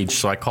my age,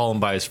 so I call him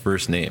by his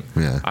first name.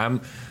 Yeah.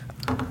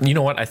 You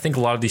know what? I think a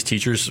lot of these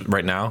teachers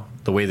right now,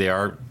 the way they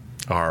are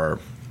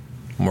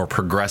more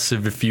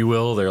progressive, if you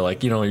will. They're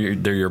like,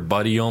 they're your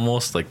buddy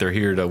almost. Like they're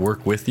here to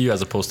work with you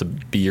as opposed to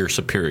be your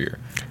superior.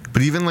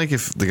 But even like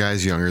if the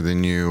guy's younger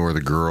than you or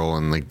the girl,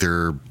 and like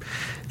they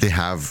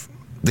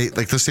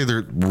let's say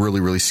they're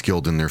really, really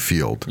skilled in their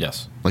field.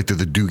 Yes. Like they're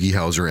the Doogie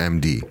Howser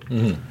MD.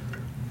 Mm-hmm.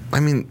 I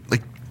mean,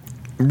 like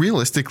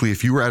realistically,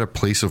 if you were at a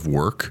place of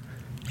work,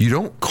 you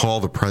don't call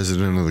the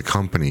president of the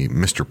company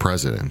Mr.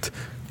 President.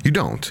 You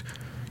don't.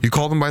 You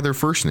call them by their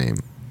first name.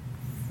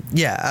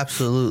 Yeah,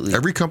 absolutely.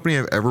 Every company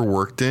I've ever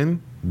worked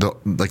in,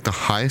 the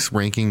highest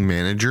ranking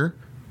manager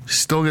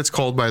still gets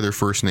called by their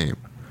first name.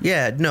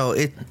 Yeah, no,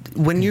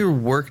 when you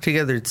work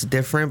together, it's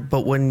different.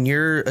 But when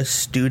you're a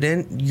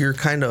student, you're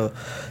kind of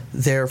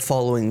there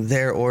following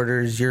their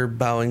orders. You're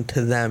bowing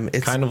to them.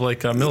 It's kind of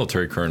like a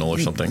military colonel or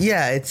something.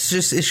 Yeah, it's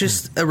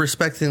just a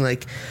respect thing.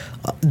 Like,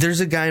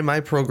 there's a guy in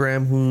my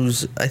program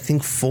who's I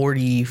think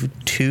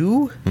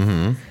 42,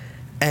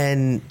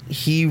 and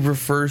he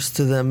refers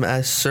to them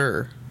as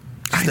sir.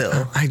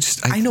 Still,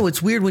 I know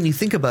it's weird when you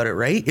think about it,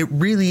 right? It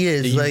really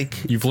is.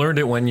 You've learned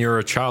it when you're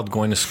a child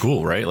going to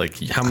school, right?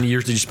 Like, how many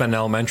years did you spend in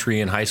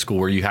elementary and high school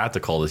where you had to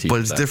call the teacher?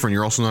 But it's different.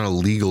 You're also not a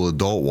legal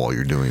adult while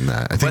you're doing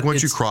that. I think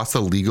once you cross the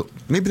legal,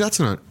 maybe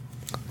that's an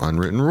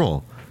unwritten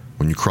rule.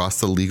 When you cross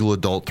the legal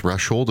adult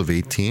threshold of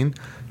 18,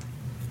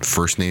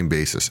 first name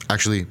basis.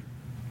 Actually,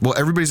 well,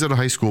 everybody's out of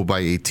high school by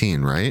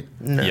 18, right?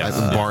 No. Yes.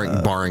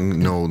 Barring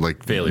no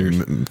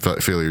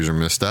failures or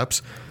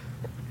missteps.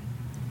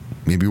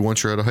 Maybe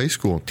once you're out of high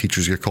school,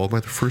 teachers get called by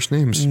their first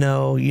names.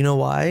 No, you know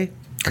why?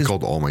 I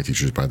called all my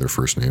teachers by their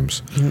first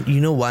names. You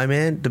know why,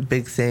 man? The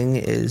big thing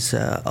is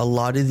a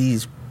lot of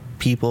these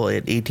people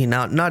at 18,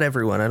 now, not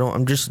everyone,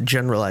 I'm just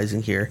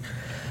generalizing here.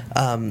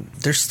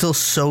 They're still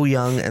so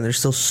young and they're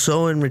still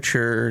so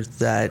immature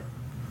that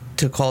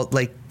to call,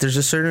 like, there's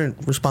a certain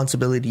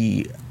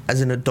responsibility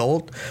as an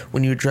adult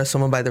when you address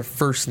someone by their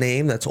first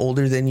name that's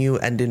older than you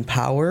and in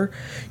power.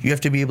 You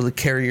have to be able to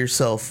carry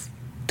yourself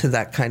to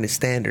that kind of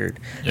standard.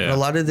 Yeah. And a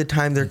lot of the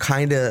time they're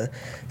kind of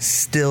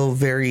still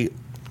very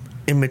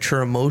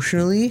immature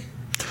emotionally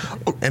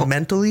and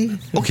mentally.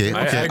 Okay.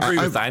 I agree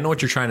with that. I know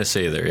what you're trying to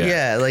say there.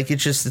 Yeah, like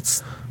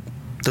it's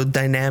the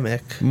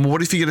dynamic.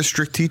 What if you get a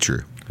strict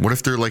teacher? What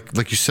if they're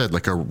like you said,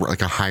 like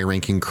a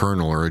high-ranking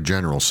colonel or a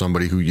general,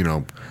 somebody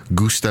who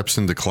goose steps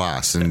into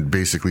class and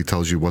basically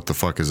tells you what the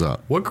fuck is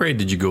up? What grade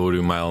did you go to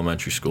in my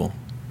elementary school?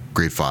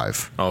 Grade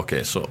 5.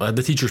 Okay, so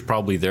the teacher's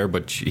probably there,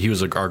 but he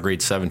was our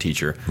grade 7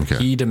 teacher. Okay.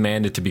 He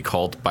demanded to be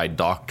called by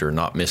doctor,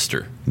 not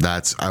mister.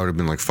 I would have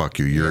been like, fuck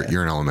you. You're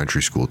an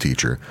elementary school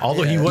teacher.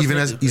 Although he was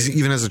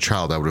even as a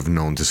child, I would have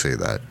known to say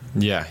that.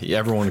 Yeah,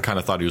 everyone kind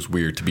of thought he was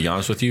weird, to be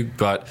honest with you.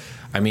 But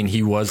I mean,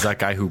 he was that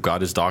guy who got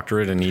his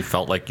doctorate, and he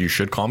felt like you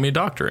should call me a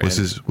doctor. Was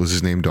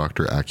his name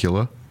Dr.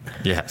 Acula?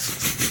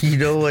 Yes. You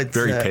know what's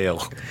Very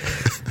pale.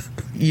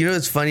 You know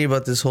what's funny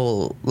about this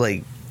whole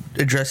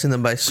addressing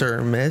them by sir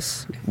or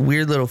miss?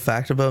 Weird little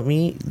fact about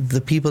me: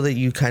 the people that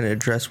you kind of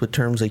address with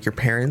terms like your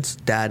parents,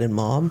 dad and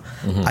mom,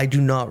 I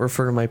do not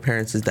refer to my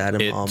parents as dad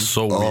and mom. It's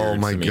so weird. Oh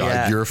my to me. God,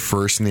 Yeah. you're a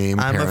first name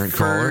I'm parent a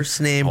caller?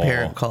 first name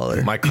parent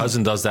caller. My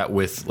cousin does that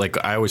with,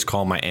 I always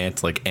call my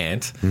aunt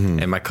aunt,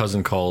 and my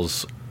cousin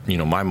calls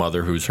my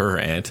mother, who's her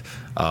aunt,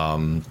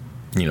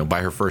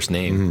 by her first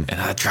name, and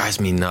that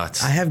drives me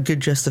nuts. I have good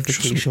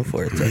justification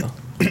for it though.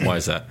 Why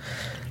is that?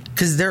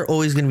 Because they're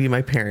always going to be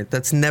my parent.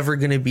 That's never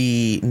going to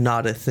be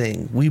not a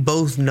thing. We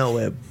both know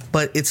it.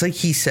 But it's like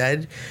he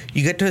said,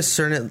 you get to a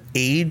certain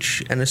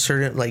age and a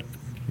certain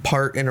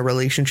part in a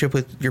relationship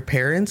with your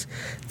parents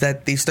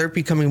that they start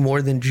becoming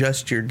more than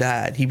just your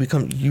dad. He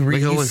becomes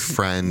a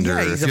friend, or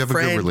if you have a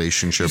good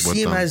relationship with them.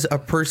 You see him as a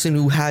person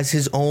who has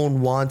his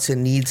own wants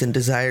and needs and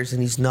desires,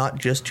 and he's not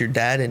just your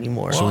dad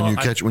anymore. So when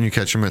you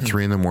catch him at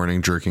 3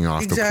 a.m. jerking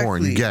off the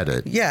porn, you get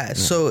it. Yeah,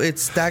 so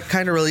it's that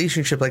kind of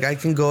relationship. Like, I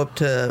can go up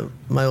to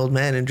my old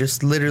man and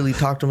just literally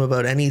talk to him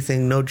about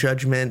anything, no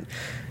judgment.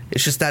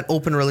 It's just that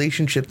open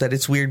relationship that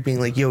it's weird being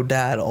like, yo,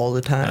 dad, all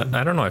the time.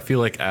 I don't know. I feel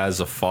like as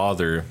a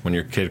father, when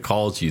your kid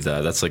calls you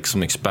that's like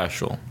something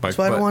special. That's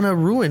why I don't want to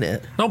ruin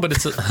it. No, but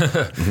it's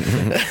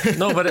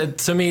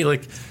to me, a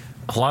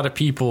lot of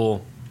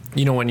people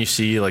you know, when you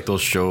see like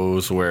those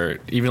shows where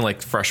even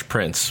like Fresh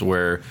Prince,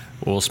 where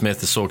Will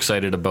Smith is so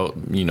excited about,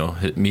 you know,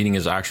 meeting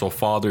his actual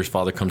father. His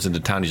father comes into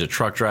town. He's a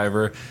truck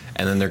driver,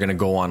 and then they're going to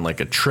go on like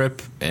a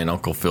trip. And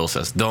Uncle Phil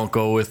says, "Don't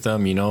go with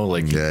them." You know,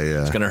 like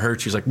it's going to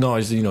hurt you. He's like, "No,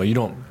 you know, you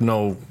don't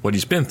know what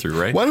he's been through,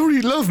 right?" Why don't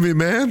he love me,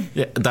 man?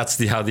 Yeah,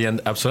 that's how the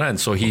episode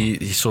ends. So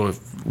so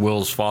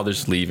Will's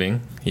father's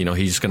leaving. You know,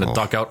 he's going to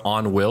duck out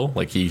on Will.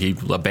 Like he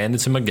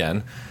abandons him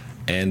again,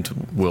 and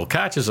Will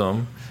catches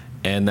him.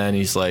 And then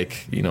he's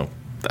like, you know,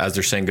 as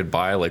they're saying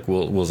goodbye, like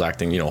Will's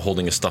acting, you know,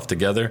 holding his stuff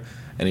together.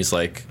 And he's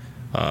like,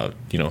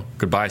 you know,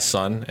 "Goodbye,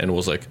 son." And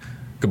Will's like,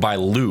 "Goodbye,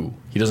 Lou."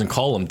 He doesn't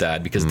call him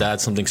dad because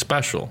dad's something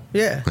special.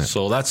 Yeah.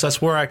 So that's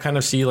where I kind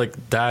of see like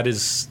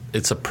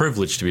it's a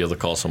privilege to be able to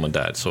call someone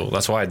dad. So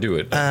that's why I do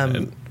it.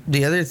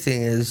 The other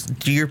thing is,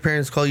 do your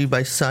parents call you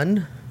by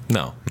son?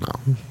 No.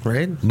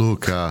 Right?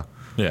 Luca.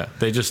 Yeah.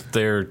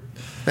 They're.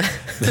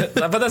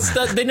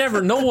 But they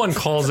never. No one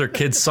calls their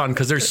kid son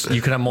because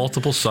you can have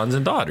multiple sons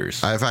and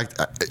daughters. In fact,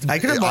 I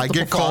could have multiple I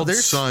get called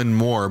fathers. son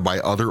more by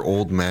other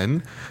old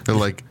men. They're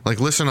like,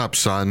 listen up,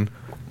 son.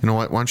 You know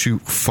what? Why don't you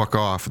fuck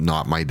off?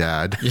 Not my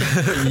dad.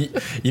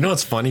 You know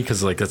what's funny?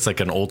 Because like that's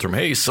like an old term.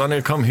 "Hey,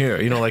 son, come here."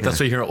 You know, like that's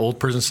what you hear an old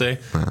person say,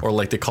 or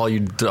like they call you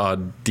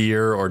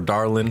dear or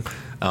darling.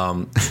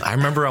 I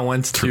remember I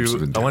went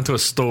to a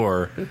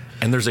store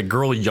and there's a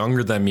girl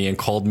younger than me and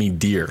called me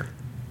dear.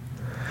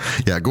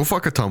 Yeah, go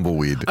fuck a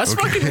tumbleweed. That's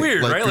fucking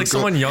weird, right? Like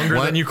someone younger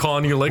than you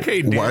calling you like,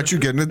 "Hey, dude." Why don't you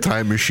get in a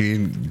time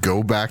machine,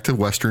 go back to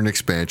Western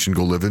Expansion,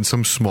 go live in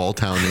some small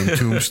town named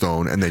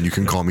Tombstone, and then you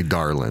can call me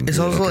darling. It's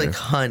also like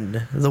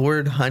hun. The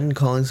word hun,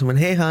 calling someone,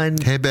 "Hey, hun."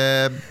 Hey,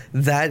 babe.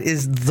 That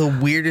is the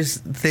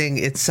weirdest thing.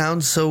 It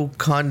sounds so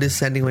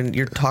condescending when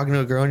you're talking to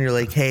a girl and you're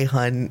like, "Hey,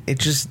 hun." It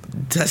just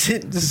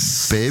doesn't.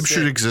 Babe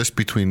should exist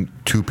between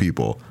two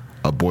people.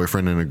 A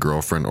boyfriend and a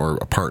girlfriend, or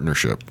a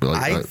partnership.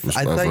 Like, I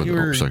thought you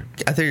were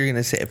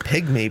gonna say a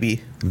pig,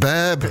 maybe.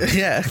 Babe.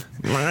 Yeah,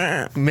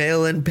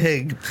 male and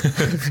pig.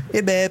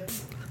 Hey, babe.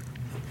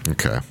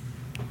 Okay,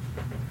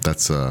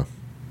 that's I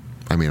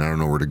mean, I don't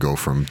know where to go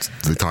from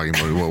talking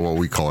about what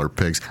we call our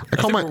pigs.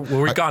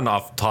 We've gotten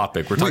off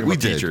topic. We're talking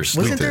about teachers.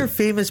 Wasn't there a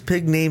famous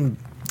pig named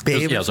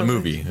Babe? It was a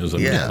movie.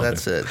 Yeah,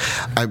 that's it.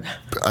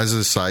 As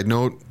a side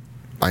note,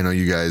 I know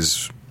you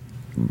guys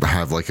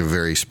have like a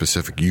very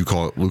specific.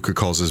 Luca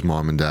calls his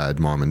mom and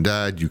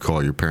dad. You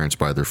call your parents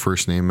by their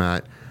first name,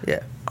 Matt. Yeah.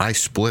 I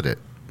split it.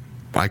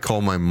 I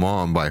call my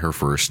mom by her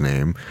first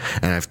name,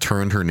 and I've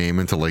turned her name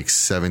into like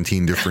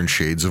 17 different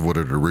shades of what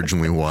it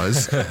originally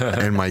was.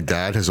 And my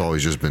dad has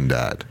always just been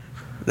dad.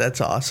 That's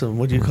awesome.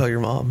 What do you call your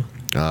mom?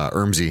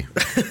 Ermsey,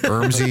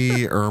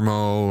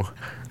 Ermo,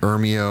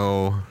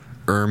 Ermio,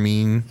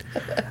 Ermine,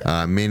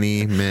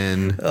 Minnie,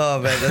 Min.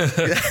 Oh man,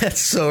 that's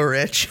so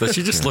rich. Does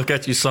she just look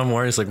at you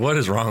somewhere? It's like, what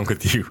is wrong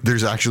with you?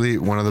 There's actually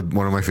one of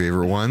my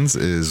favorite ones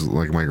is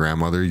like my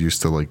grandmother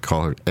used to like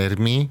call her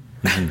Ermi.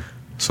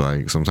 So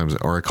I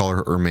call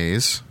her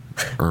Hermes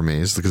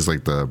because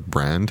like the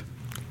brand.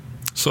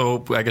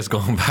 So I guess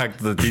going back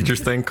to the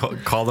teachers thing,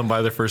 call them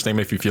by their first name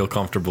if you feel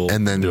comfortable,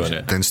 and then doing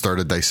it. Then start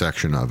a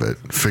dissection of it.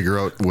 Figure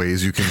out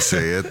ways you can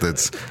say it.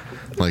 That's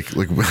like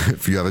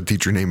if you have a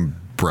teacher named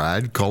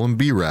Brad, call him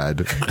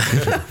B-Rad.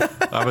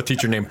 I have a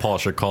teacher named Paul.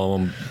 Should I call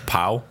him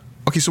Pow?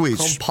 Okay, so wait,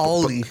 call him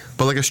Paulie.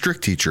 But like a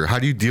strict teacher, how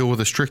do you deal with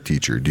a strict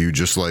teacher? Do you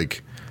just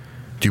like?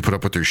 Do you put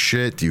up with their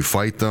shit? Do you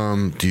fight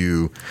them?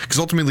 Because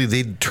ultimately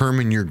they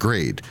determine your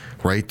grade,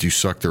 right? Do you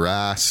suck their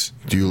ass?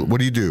 What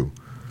do you do?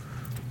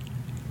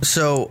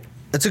 So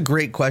that's a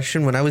great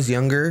question. When I was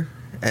younger,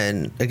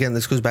 and again,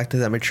 this goes back to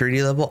that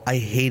maturity level, I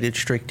hated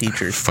strict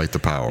teachers. Fight the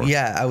power.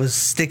 Yeah, I was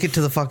sticking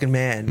to the fucking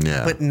man.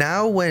 Yeah. But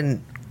now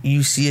when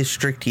you see a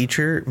strict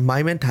teacher,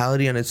 my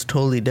mentality on it's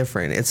totally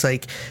different. It's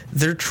like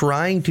they're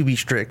trying to be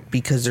strict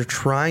because they're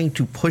trying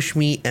to push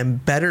me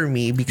and better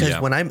me, because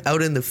when I'm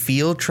out in the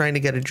field trying to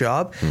get a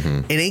job,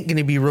 it ain't going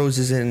to be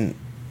roses and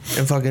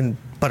fucking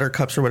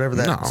buttercups or whatever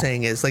that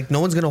saying is. Like, no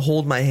one's going to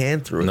hold my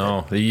hand through it.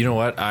 No, you know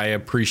what? I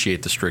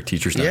appreciate the strict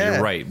teachers now. Yeah.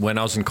 You're right. When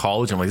I was in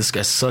college, I'm like, this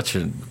guy's such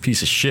a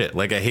piece of shit.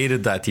 Like, I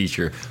hated that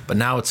teacher. But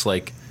now it's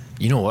like,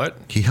 you know what?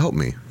 He helped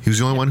me. He was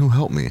the only one who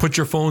helped me. Put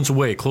your phones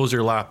away. Close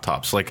your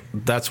laptops. Like,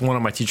 that's one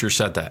of my teachers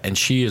said that. And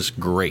she is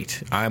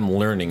great. I'm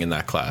learning in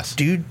that class.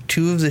 Dude,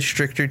 two of the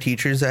stricter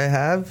teachers I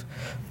have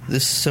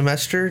this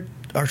semester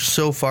are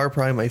so far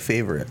probably my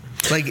favorite.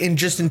 Like, in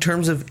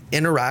terms of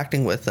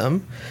interacting with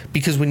them,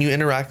 because when you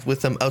interact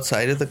with them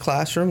outside of the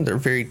classroom, they're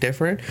very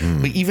different.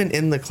 But even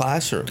in the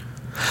classroom,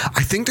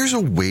 I think there's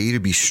a way to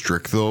be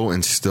strict though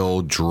and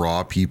still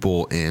draw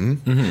people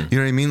in. You know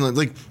what I mean?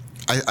 Like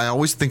I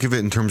always think of it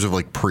in terms of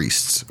like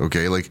priests.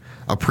 Okay, like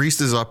a priest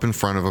is up in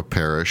front of a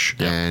parish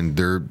and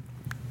they're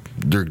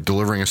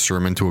delivering a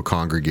sermon to a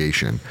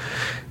congregation.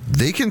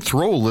 They can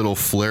throw a little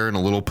flair and a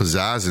little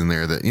pizzazz in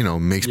there that, you know,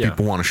 makes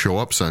people want to show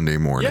up Sunday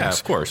mornings. Yeah,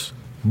 of course.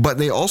 but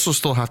they also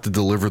still have to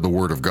deliver the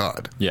word of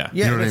God. Yeah,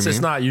 Yeah, You know what it's, I mean?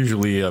 it's not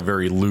usually a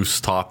very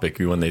loose topic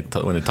when they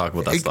talk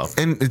about that stuff.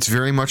 And it's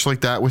very much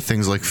like that with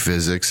things like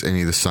physics,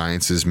 any of the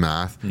sciences,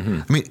 math.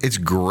 Mm-hmm. I mean, it's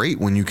great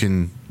when you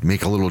can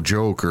make a little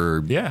joke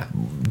or Yeah.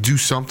 do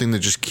something that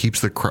just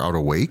keeps the crowd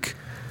awake.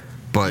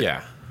 But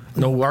Yeah.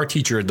 No, our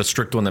teacher, the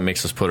strict one that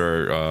makes us put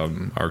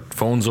our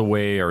phones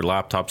away, our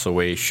laptops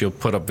away, she'll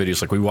put up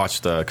videos. Like we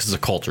watched, because it's a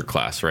culture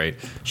class, right?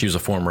 She was a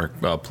former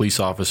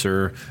police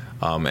officer,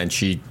 and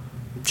she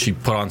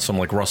put on some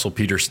like Russell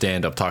Peters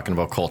stand-up talking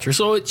about culture.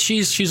 So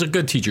she's a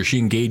good teacher. She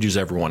engages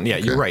everyone. Yeah,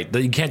 you're right.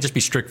 You can't just be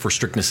strict for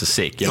strictness'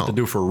 sake. You have to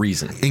do it for a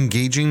reason.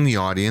 engaging the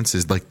audience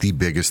is like the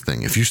biggest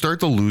thing. If you start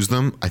to lose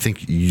them, I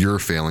think you're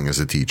failing as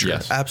a teacher.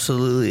 Yes.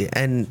 Absolutely.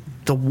 And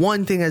the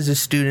one thing as a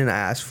student I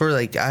ask for,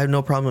 like, I have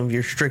no problem if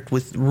you're strict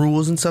with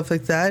rules and stuff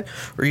like that,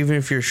 or even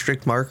if you're a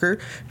strict marker,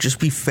 just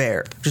be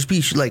fair. Just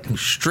be like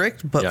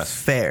strict, but Yes.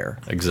 fair.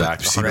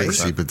 Exactly. See,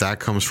 100%. but that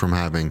comes from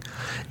having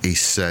a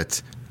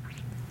set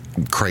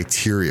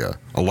criteria.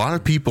 A lot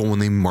of people, when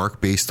they mark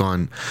based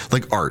on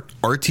like art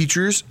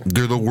teachers,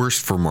 they're the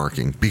worst for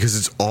marking because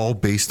it's all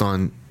based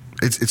on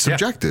it's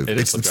subjective. it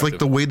is It's like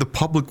the way the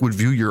public would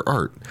view your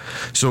art.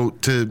 So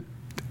to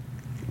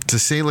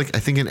say, like, I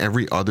think in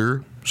every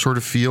other sort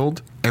of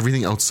field,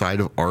 everything outside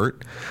of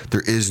art,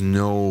 there is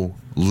no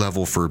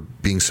level for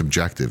being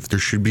subjective. There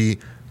should be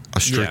a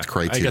strict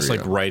criteria. I guess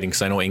like writing,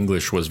 because I know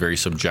English was very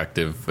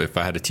subjective. If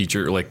I had a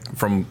teacher,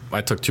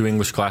 I took 2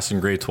 English classes in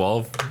grade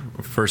 12.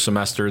 First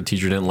semester, the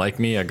teacher didn't like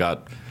me. I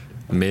got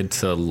mid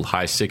to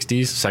high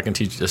 60s.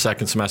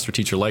 Second semester,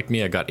 teacher liked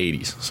me. I got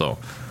 80s. So,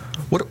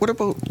 What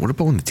about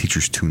when the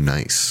teacher's too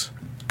nice?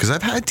 Because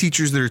I've had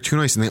teachers that are too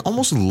nice, and they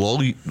almost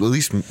lull you. At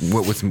least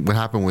what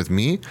happened with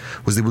me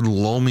was they would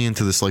lull me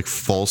into this like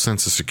false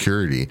sense of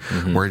security,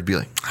 where I'd be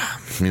like,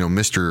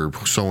 Mr.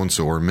 So and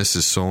so or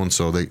Mrs. So and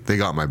so, they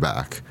got my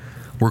back.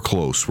 We're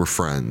close. We're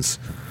friends.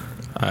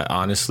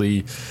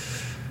 honestly,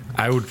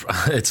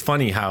 it's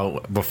funny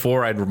how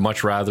before I'd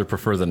much rather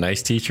prefer the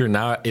nice teacher.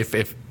 Now, if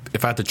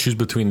I had to choose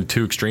between the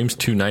two extremes,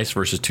 too nice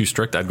versus too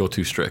strict, I'd go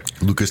too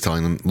strict. Luca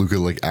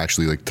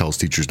actually tells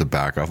teachers to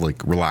back off,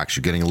 like, relax,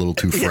 you're getting a little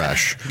too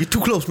fresh. You're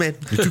too close, man.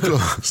 You're too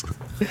close.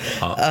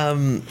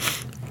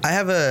 I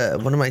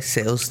have one of my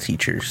sales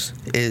teachers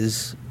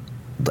is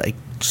like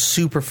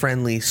super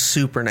friendly,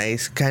 super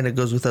nice. Kind of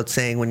goes without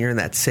saying when you're in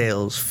that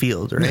sales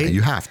field, right? Yeah,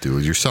 you have to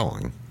as you're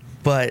selling.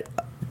 But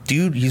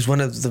dude, he's one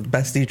of the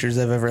best teachers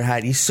I've ever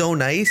had. He's so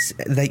nice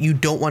that you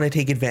don't want to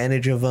take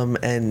advantage of him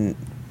and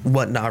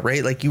whatnot,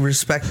 right? Like, you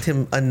respect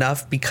him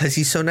enough because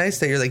he's so nice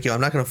that you're like, yo, I'm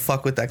not gonna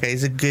fuck with that guy.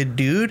 He's a good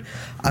dude.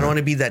 I don't want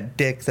to be that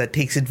dick that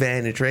takes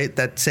advantage, right?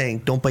 That saying,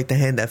 don't bite the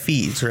hand that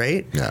feeds,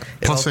 right? Yeah. It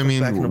Plus, all I comes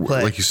back into mean,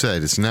 play. like you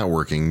said, it's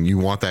networking. You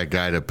want that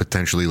guy to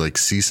potentially like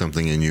see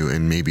something in you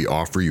and maybe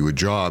offer you a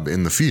job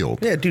in the field.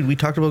 Yeah, dude, we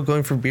talked about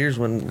going for beers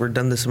when we're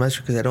done this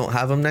semester because I don't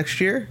have them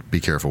next year. Be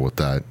careful with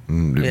that.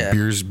 Yeah.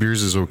 Beers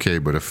is okay,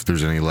 but if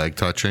there's any leg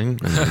touching,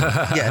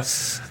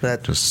 Yes,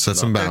 that just set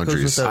some that goes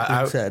boundaries. without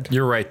being said.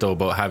 You're right though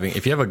about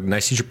if you have a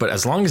nice teacher, but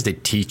as long as they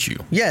teach you.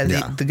 Yeah,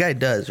 Yeah. the guy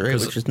does, right?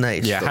 Which is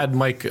nice. Yeah, I had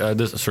Mike,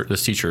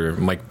 this teacher,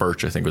 Mike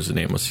Birch, I think was his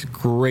name, was a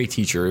great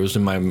teacher. It was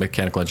in my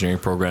mechanical engineering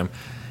program,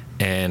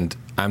 and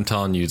I'm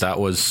telling you,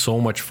 that was so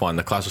much fun.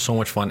 The class was so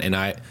much fun, and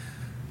I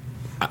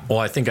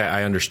think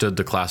I understood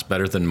the class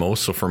better than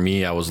most. So for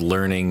me, I was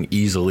learning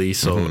easily.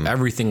 So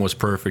everything was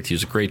perfect. He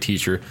was a great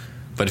teacher.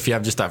 But if you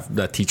have just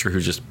that teacher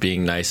who's just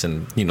being nice,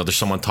 and there's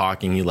someone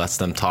talking, he lets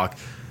them talk.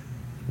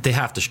 They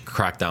have to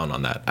crack down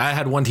on that. I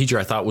had one teacher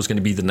I thought was going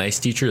to be the nice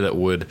teacher that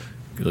would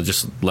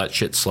just let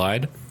shit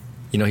slide.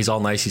 He's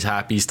all nice, he's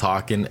happy, he's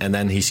talking, and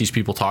then he sees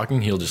people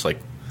talking, he'll just like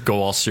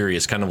go all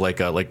serious, kind of like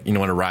when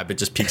a rabbit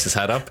just peeks his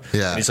head up.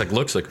 Yeah. And he's like,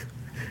 looks like,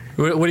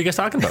 what are you guys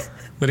talking about?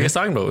 What are you guys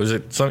talking about? Is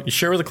it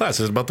share with the class?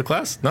 Is it about the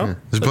class? No.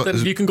 Yeah.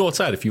 You can go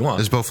outside if you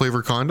want. Is about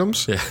flavor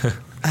condoms? Yeah.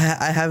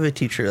 I have a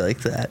teacher like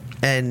that,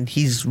 and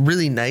he's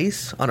really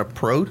nice on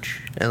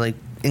approach and like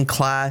in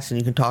class, and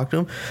you can talk to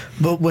him.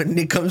 But when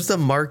it comes to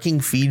marking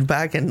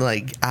feedback and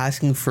like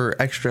asking for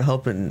extra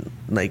help and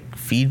like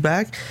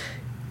feedback,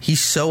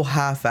 he's so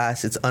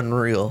half-assed, it's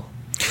unreal.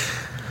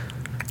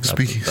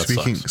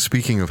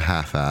 Speaking of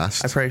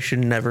half-assed, I probably should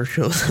never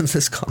show them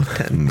this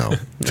content. no,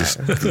 just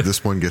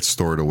this one gets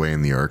stored away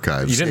in the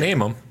archives. You didn't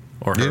name him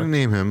or You her. didn't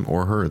name him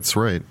or her. It's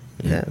right.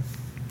 Yeah.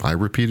 I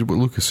repeated what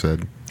Lucas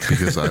said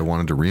because I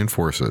wanted to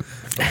reinforce it.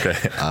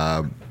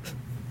 Okay.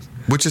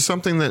 Which is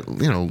something that,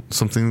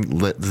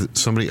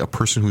 a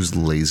person who's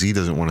lazy,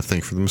 doesn't want to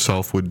think for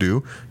themselves would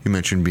do. You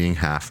mentioned being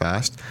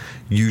half-assed.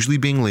 Usually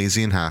being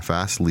lazy and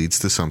half-assed leads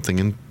to something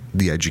in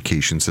the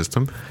education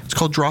system. It's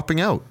called dropping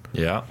out.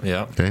 Yeah.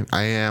 Okay.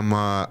 I am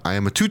a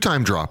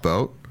 2-time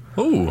dropout.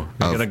 Ooh, you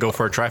going to go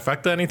for a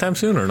trifecta anytime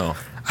soon or no?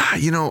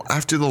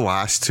 After the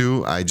last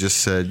 2, I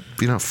just said,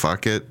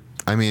 fuck it.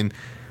 I mean,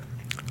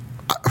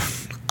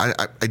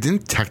 I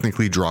didn't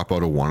technically drop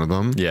out of one of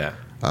them. Yeah.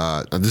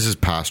 This is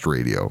past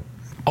radio.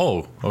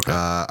 Oh, okay.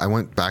 I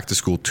went back to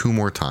school 2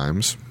 more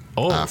times.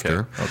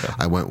 after. Okay.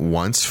 I went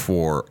once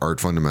for art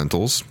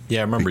fundamentals. Yeah,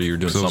 I remember you were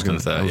doing something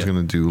with that. I was going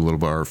to do a little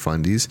bit of art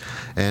fundies,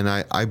 and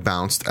I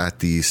bounced at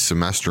the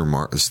semester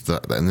mark,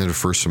 the end of the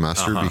first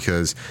semester,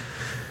 because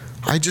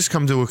I just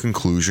come to a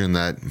conclusion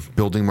that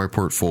building my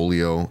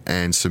portfolio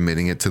and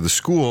submitting it to the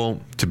school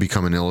to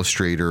become an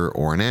illustrator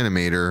or an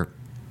animator,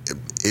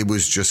 it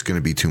was just going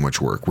to be too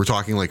much work. We're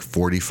talking like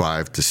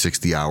 45 to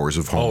 60 hours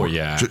of homework. Oh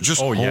yeah, just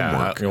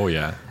homework. Yeah. Oh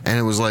yeah. And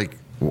it was like,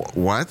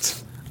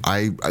 what?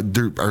 Are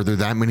there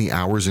that many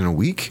hours in a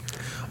week?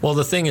 Well,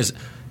 the thing is,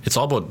 it's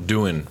all about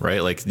doing,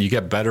 right? Like you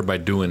get better by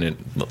doing it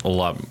a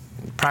lot.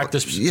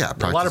 Practice,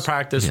 practice. A lot of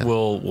practice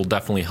will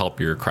definitely help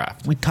your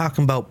craft. We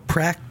talking about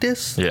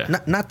practice? Yeah.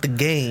 Not the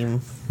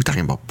game. We're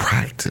talking about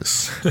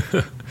practice.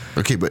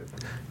 Okay, but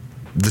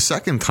the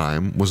second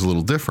time was a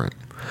little different.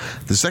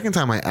 The second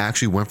time I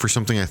actually went for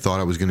something I thought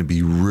I was going to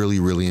be really,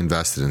 really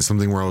invested in.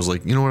 Something where I was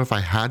like, you know what, if I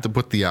had to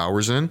put the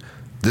hours in,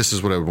 this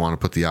is what I would want to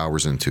put the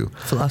hours into.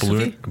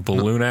 Philosophy?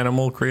 Balloon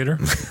animal creator?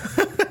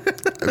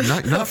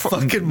 Not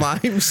Fucking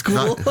mime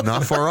school.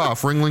 Not far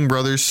off. Ringling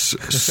Brothers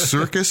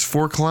Circus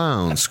for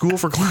Clowns, School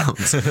for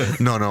Clowns.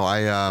 No.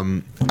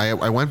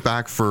 I went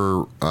back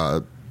for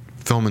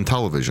film and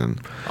television.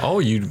 Oh,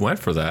 you went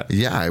for that?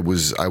 Yeah, I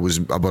was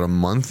about a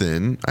month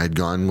in. I had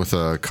gone with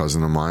a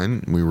cousin of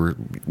mine. We were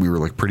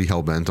like pretty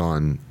hell bent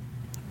on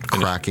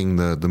cracking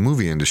the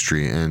movie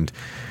industry, and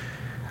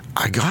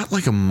I got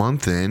like a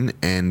month in,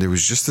 and there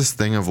was just this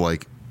thing of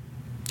like.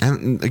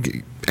 And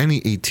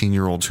any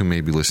 18-year-olds who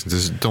maybe listen to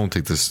this, don't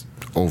take this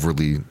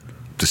overly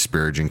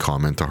disparaging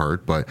comment to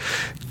heart, but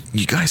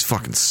you guys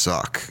fucking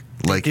suck.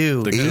 Like,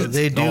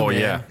 they do. Oh, man.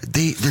 yeah.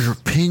 Their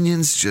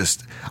opinions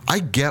just... I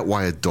get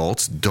why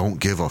adults don't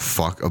give a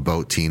fuck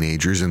about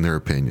teenagers and their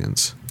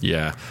opinions.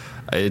 Yeah.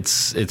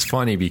 It's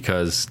funny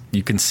because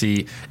you can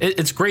see...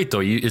 It's great, though.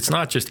 It's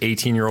not just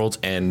 18-year-olds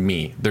and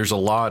me. There's a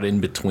lot in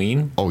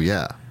between. Oh,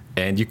 yeah.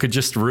 And you could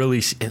just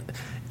really...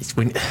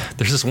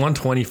 there's this one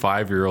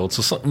 25-year-old.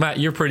 So Matt,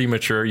 you're pretty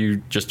mature.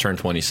 You just turned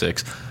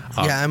 26.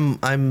 Yeah,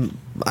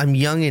 I'm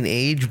young in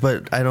age,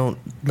 but I don't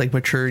like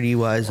maturity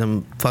wise.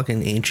 I'm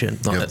fucking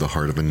ancient. You have the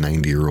heart of a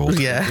 90-year-old.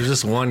 Yeah. There's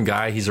this one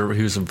guy. He's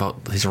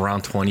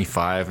around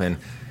 25, and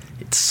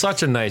it's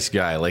such a nice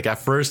guy. Like at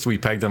first, we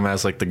pegged him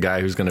as like the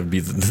guy who's going to be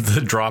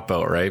the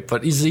dropout, right?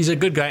 But he's a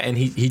good guy, and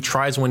he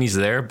tries when he's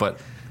there, but.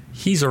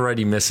 He's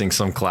already missing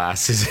some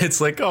classes. It's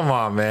like, come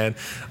on, man.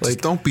 Like, just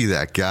don't be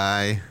that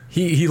guy.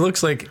 He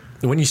looks like,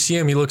 when you see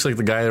him, he looks like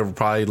the guy that would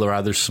probably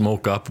rather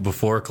smoke up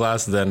before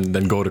class than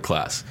go to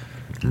class.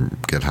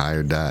 Get high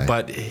or die.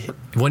 But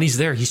when he's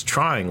there, he's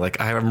trying. Like,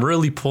 I'm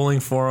really pulling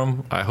for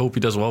him. I hope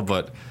he does well,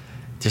 but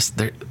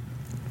just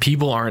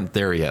people aren't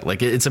there yet.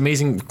 Like, it's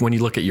amazing when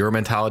you look at your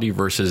mentality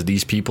versus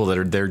these people that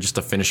are there just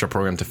to finish a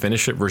program to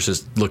finish it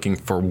versus looking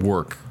for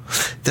work.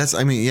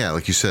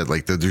 Like you said,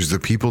 like there's the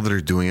people that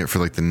are doing it for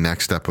like the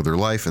next step of their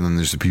life, and then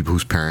there's the people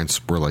whose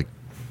parents were like,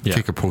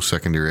 take a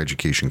post-secondary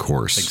education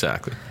course.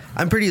 Exactly.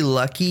 I'm pretty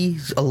lucky.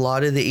 A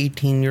lot of the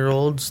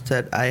 18-year-olds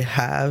that I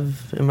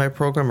have in my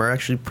program are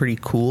actually pretty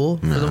cool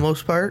for the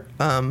most part.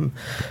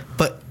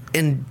 But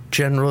in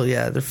general,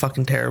 yeah, they're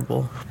fucking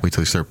terrible. Wait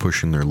till they start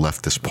pushing their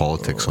leftist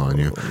politics on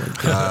you.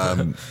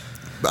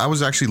 I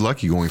was actually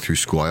lucky going through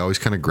school. I always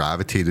kind of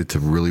gravitated to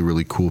really,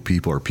 really cool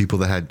people, or people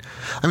that had...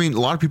 I mean, a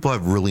lot of people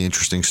have really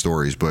interesting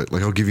stories, but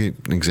like I'll give you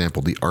an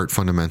example. The art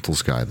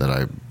fundamentals guy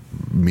that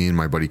me and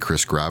my buddy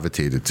Chris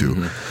gravitated to.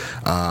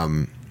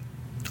 Mm-hmm.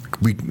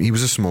 He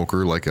was a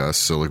smoker like us,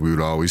 so like we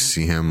would always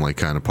see him like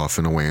kind of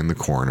puffing away in the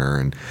corner.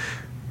 And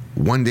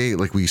one day,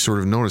 like we sort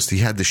of noticed he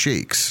had the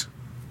shakes,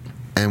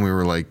 and we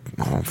were like,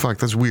 "Oh fuck,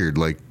 that's weird."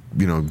 Like,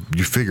 you know,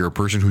 you figure a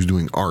person who's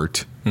doing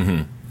art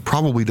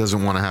probably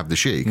doesn't want to have the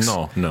shakes.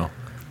 No.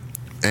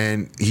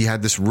 And he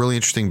had this really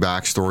interesting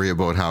backstory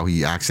about how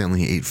he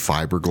accidentally ate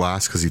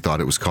fiberglass because he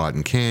thought it was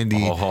cotton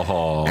candy.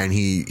 Oh. And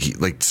he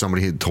like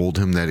somebody had told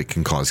him that it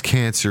can cause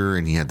cancer,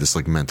 and he had this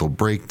like mental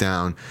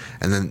breakdown.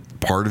 And then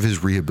part of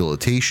his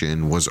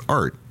rehabilitation was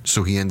art.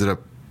 So he ended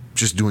up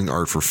just doing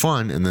art for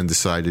fun, and then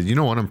decided, you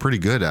know what, I'm pretty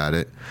good at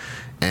it,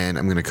 and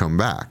I'm going to come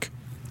back.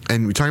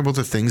 And we're talking about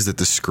the things that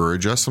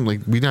discourage us. I'm like,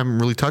 we haven't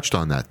really touched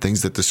on that.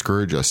 Things that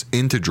discourage us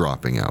into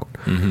dropping out.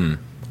 Mm-hmm.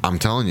 I'm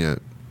telling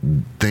you,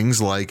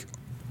 things like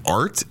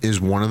art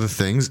is one of the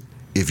things.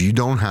 If you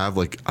don't have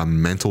like a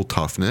mental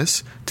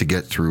toughness to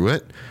get through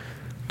it,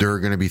 there are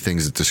going to be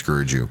things that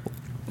discourage you.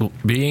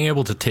 Being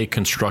able to take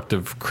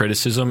constructive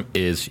criticism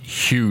is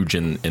huge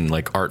in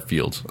like art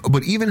fields.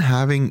 But even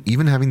having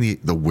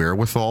the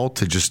wherewithal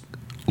to just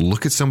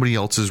look at somebody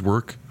else's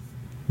work,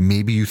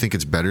 maybe you think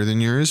it's better than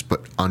yours,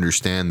 but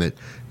understand that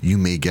you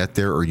may get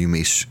there or you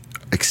may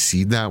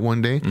exceed that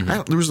one day.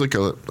 Mm-hmm. There was like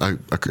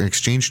an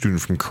exchange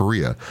student from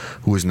Korea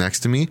who was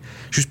next to me.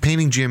 She was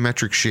painting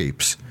geometric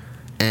shapes,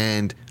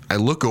 and I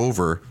look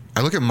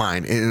at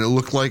mine, and it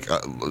looked like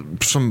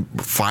some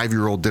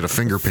 5-year-old did a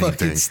finger painting.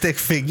 Fucking stick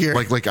figure.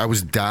 Like I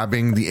was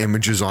dabbing the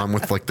images on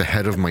with like the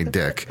head of my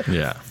dick.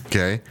 Yeah.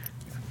 Okay.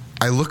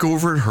 I look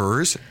over at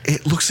hers.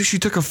 It looks like she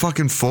took a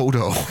fucking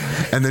photo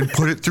and then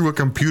put it through a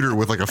computer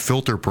with like a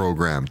filter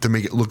program to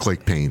make it look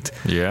like paint.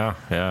 Yeah,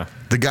 yeah.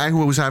 The guy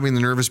who was having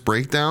the nervous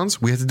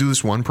breakdowns, we had to do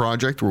this one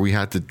project where we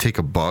had to take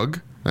a bug,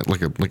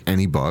 like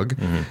any bug,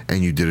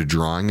 and you did a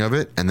drawing of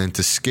it, and then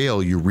to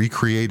scale, you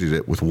recreated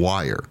it with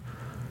wire.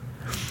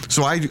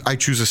 So I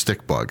choose a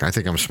stick bug. I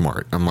think I'm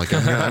smart. I'm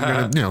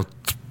gonna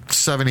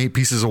 7-8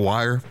 pieces of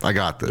wire. I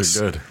got this.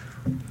 They're good.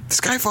 This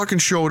guy fucking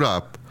showed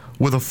up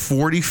with a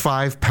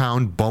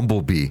 45-pound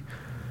bumblebee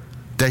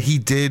that he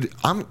did.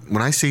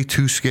 When I say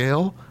to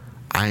scale,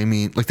 I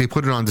mean like they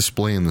put it on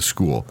display in the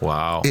school.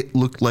 Wow. It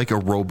looked like a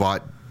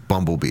robot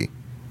bumblebee.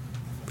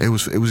 It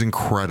was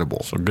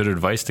incredible. So good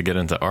advice to get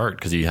into art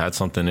because you had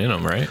something in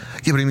him, right?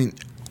 Yeah, but I mean,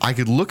 I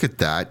could look at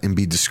that and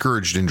be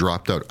discouraged and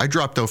dropped out. I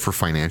dropped out for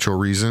financial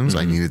reasons.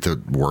 I needed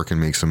to work and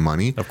make some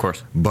money. Of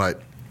course.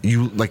 But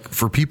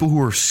for people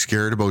who are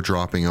scared about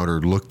dropping out or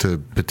look to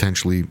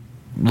potentially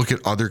look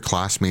at other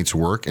classmates'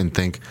 work and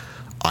think,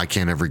 I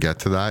can't ever get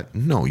to that.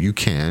 No, you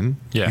can.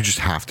 Yeah. You just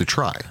have to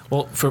try.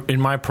 Well,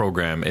 in my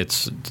program,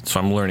 so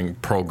I'm learning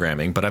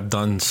programming, but I've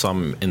done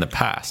some in the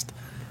past.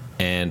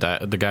 And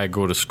the guy I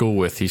go to school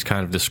with, he's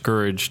kind of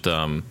discouraged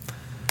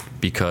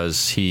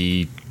because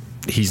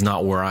he's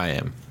not where I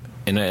am.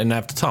 And I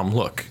have to tell him,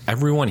 look,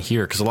 everyone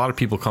here, because a lot of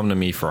people come to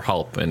me for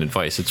help and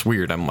advice. It's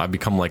weird. I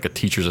become like a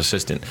teacher's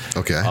assistant.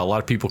 Okay. A lot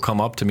of people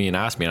come up to me and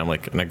ask me, and I'm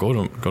like, and I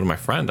go to my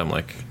friend. I'm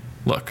like,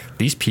 look,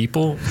 these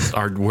people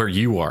are where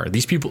you are.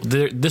 These people,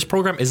 this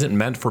program isn't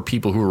meant for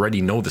people who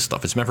already know this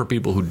stuff. It's meant for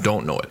people who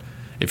don't know it.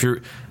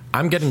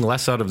 I'm getting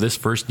less out of this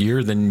first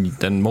year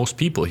than most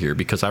people here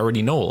because I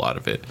already know a lot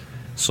of it.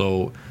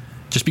 So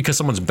just because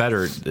someone's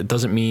better, it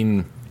doesn't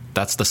mean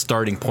that's the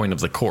starting point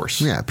of the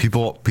course. Yeah,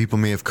 people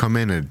may have come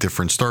in at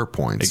different start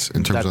points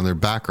in terms of their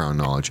background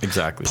knowledge.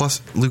 Exactly. Plus,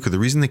 Luca, the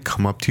reason they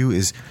come up to you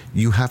is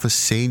you have a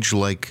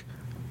sage-like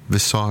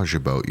visage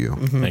about you.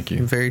 Mm-hmm. Thank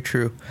you. Very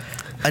true.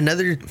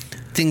 Another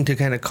thing to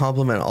kind of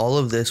complement all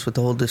of this with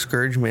the whole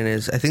discouragement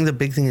is I think the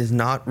big thing is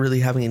not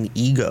really having an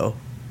ego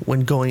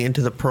when going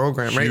into the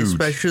program, right?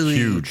 Especially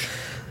huge.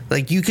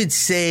 Like you could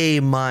say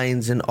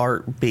mine's an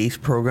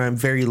art-based program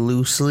very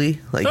loosely.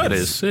 Like It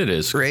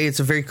is. Right? It's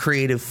a very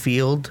creative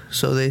field,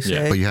 so they say.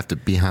 Yeah, But you have to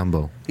be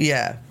humble.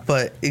 Yeah,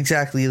 but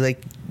exactly.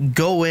 Like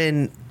go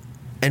in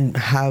and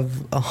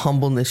have a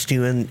humbleness to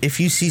you. And if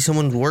you see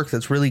someone's work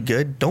that's really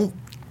good, don't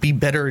be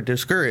bitter or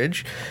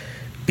discouraged.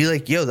 Be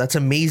like, yo, that's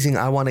amazing.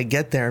 I want to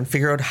get there and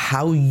figure out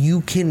how you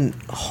can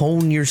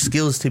hone your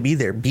skills to be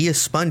there. Be a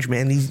sponge,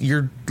 man.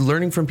 You're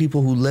learning from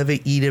people who live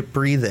it, eat it,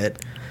 breathe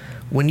it.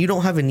 When you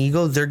don't have an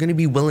ego, they're going to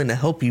be willing to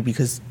help you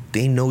because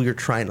they know you're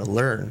trying to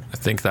learn. I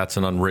think that's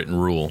an unwritten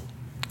rule.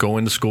 Go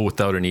into school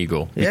without an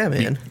ego. Yeah,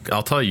 man.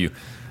 I'll tell you.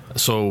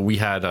 So we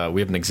have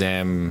an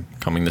exam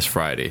coming this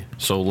Friday.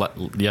 So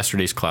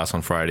yesterday's class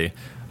on Friday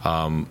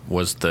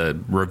was the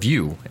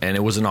review, and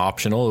it was an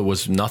optional. It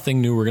was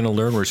nothing new we're going to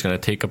learn. We're just going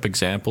to take up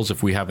examples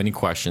if we have any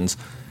questions.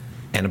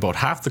 And about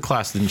half the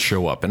class didn't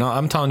show up. And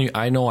I'm telling you,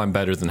 I know I'm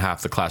better than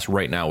half the class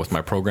right now with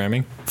my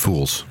programming.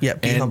 Fools. Yeah,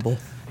 be humble.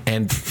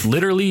 And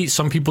literally,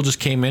 some people just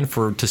came in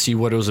to see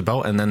what it was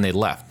about, and then they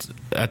left.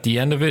 At the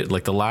end of it,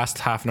 like the last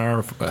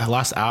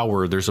last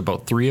hour, there's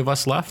about 3 of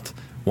us left,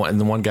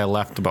 and the one guy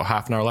left about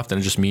half an hour left, and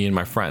it's just me and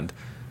my friend.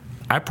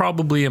 I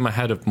probably am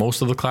ahead of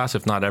most of the class,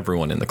 if not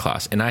everyone in the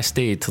class, and I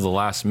stayed to the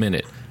last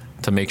minute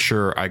to make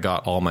sure I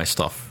got all my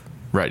stuff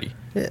ready.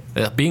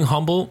 Yeah. Being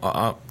humble,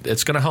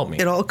 it's going to help me.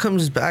 It all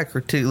comes back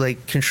to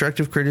like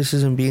constructive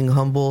criticism, being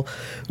humble.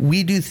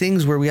 We do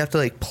things where we have to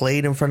like play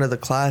it in front of the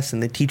class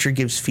and the teacher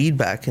gives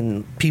feedback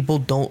and people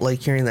don't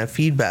like hearing that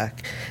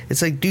feedback.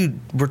 It's like, dude,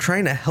 we're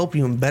trying to help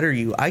you and better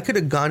you. I could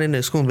have gone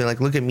into school and been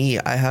like, look at me.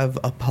 I have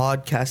a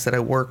podcast that I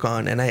work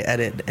on and I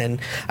edit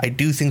and I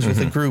do things with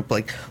a group.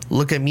 Like,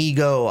 look at me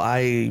go.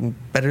 I'm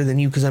better than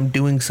you because I'm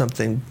doing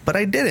something. But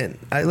I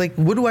didn't.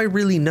 What do I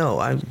really know?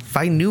 If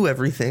I knew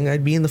everything,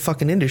 I'd be in the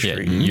fucking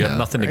industry. Yeah, you have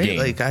nothing to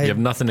right? gain. You have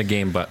nothing to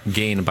gain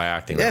by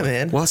acting. Yeah, that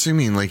way. man. Well, that's what I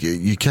mean. Like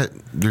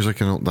there's like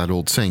that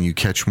old saying: you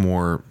catch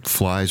more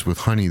flies with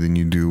honey than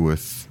you do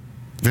with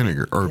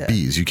vinegar, or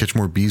bees. You catch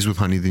more bees with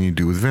honey than you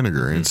do with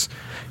vinegar. And it's,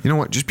 you know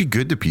what? Just be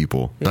good to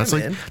people. Yeah, That's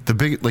man. like the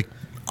big like.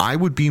 I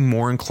would be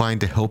more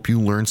inclined to help you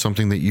learn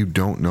something that you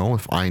don't know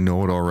if I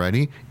know it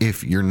already.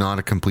 If you're not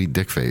a complete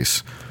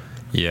dickface.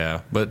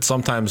 Yeah, but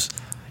sometimes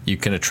you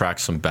can attract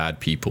some bad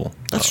people.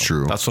 That's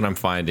true. That's what I'm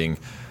finding.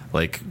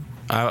 Like,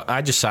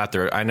 I just sat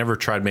there. I never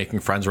tried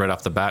making friends right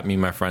off the bat. Me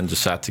and my friend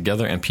just sat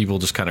together, and people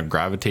just kind of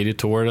gravitated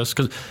toward us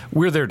because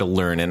we're there to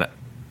learn. And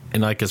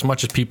like, as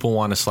much as people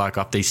want to slack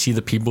off, they see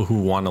the people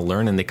who want to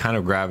learn, and they kind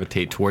of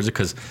gravitate towards it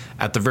because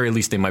at the very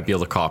least, they might be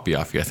able to copy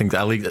off you. I think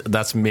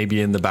that's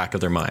maybe in the back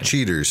of their mind.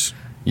 Cheaters.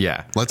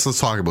 Yeah. Let's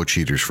talk about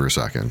cheaters for a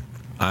second.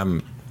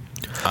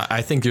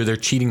 I think they're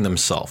cheating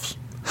themselves.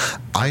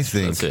 That's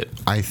it.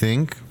 I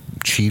think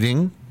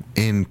cheating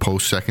in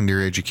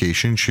post-secondary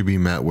education should be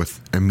met with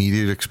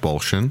immediate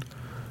expulsion,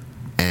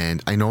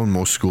 and I know in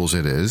most schools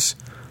it is,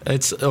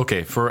 It's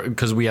okay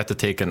because we had to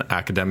take an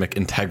academic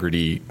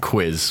integrity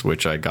quiz,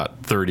 which I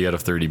got 30 out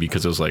of 30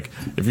 because it was like,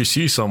 if you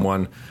see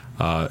someone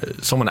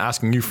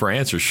asking you for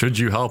answers, should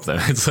you help them?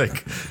 It's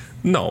like,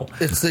 no.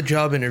 It's the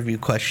job interview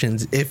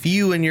questions. If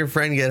you and your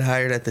friend get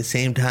hired at the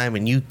same time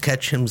and you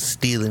catch him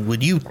stealing,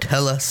 would you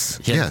tell us?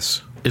 Yeah.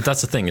 Yes.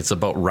 That's the thing. It's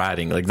about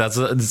ratting. Like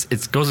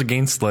it goes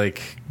against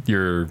like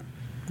your,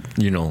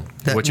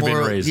 what you've been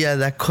raised. Yeah,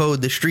 that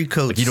code, the street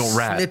code. Like you don't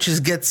rat.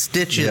 Snitches get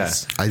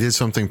stitches. Yeah. I did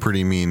something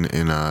pretty mean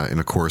in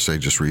a course I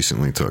just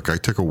recently took. I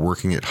took a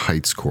working at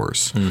heights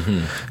course.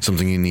 Mm-hmm.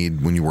 Something you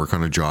need when you work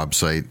on a job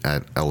site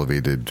at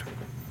elevated,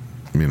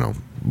 on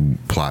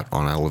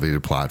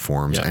elevated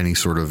platforms. Yeah. Any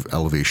sort of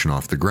elevation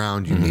off the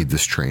ground, you need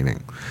this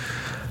training.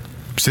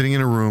 Sitting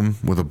in a room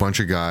with a bunch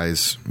of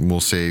guys,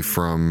 we'll say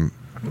from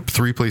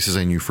 3 places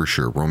I knew for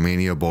sure: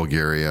 Romania,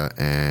 Bulgaria,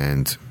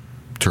 and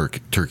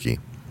Turkey.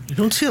 You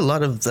don't see a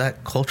lot of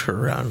that culture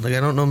around. Like, I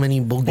don't know many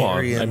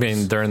Bulgarians. Well, I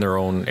mean, they're in their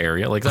own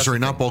area. Like, that's Sorry,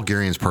 not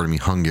Bulgarians. Pardon me,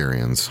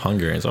 Hungarians.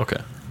 Hungarians.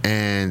 Okay.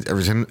 And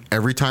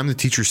every time the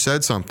teacher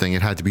said something,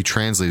 it had to be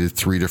translated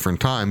 3 different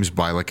times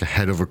by like a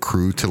head of a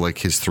crew to like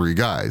his 3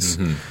 guys.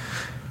 Mm-hmm.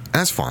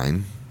 That's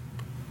fine.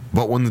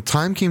 But when the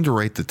time came to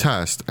write the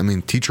test,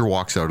 teacher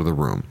walks out of the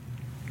room.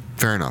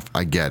 Fair enough.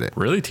 I get it.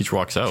 Really? Teacher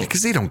walks out?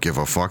 Because they don't give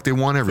a fuck. They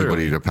want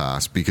everybody to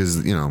pass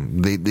because, they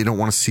don't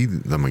want to see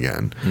them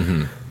again.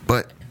 Mm-hmm.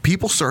 But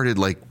people started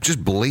like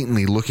just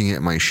blatantly looking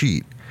at my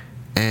sheet,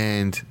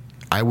 and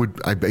I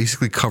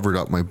basically covered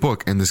up my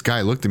book, and this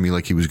guy looked at me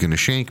like he was going to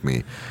shank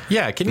me.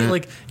 Yeah,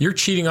 you're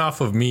cheating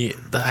off of me.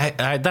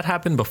 That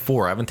happened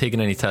before. I haven't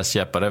taken any tests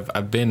yet, but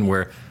I've been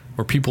where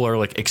people are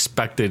like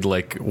expected,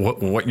 like,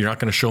 what you're not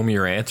going to show me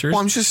your answers.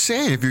 Well, I'm just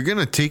saying, if you're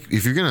going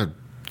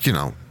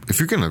to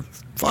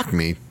fuck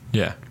me,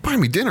 yeah, buy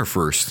me dinner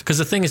first. Because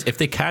the thing is, if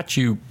they catch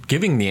you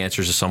giving the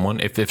answers to someone,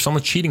 if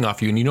someone's cheating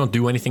off you and you don't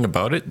do anything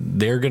about it,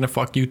 they're going to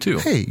fuck you too.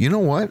 Hey, you know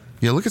what?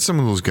 Yeah, look at some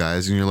of those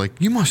guys and you're like,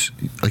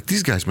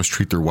 these guys must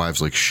treat their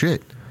wives like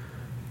shit.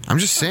 I'm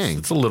just saying.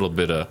 It's a little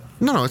bit of...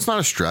 No, it's not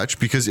a stretch,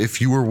 because if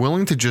you were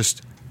willing to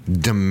just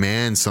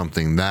demand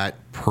something that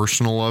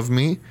personal of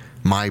me,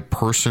 my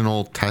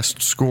personal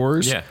test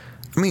scores, yeah.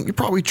 You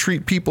probably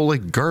treat people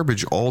like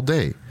garbage all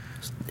day.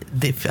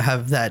 They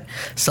have that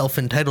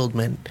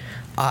self-entitlement.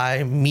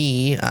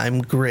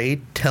 I'm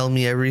great, tell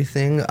me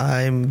everything,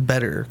 I'm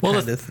better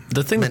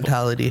the thing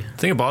mentality. The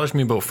thing that bothers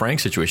me about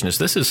Frank's situation is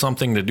this is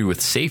something to do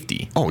with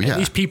safety. Oh, yeah. And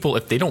these people,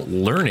 if they don't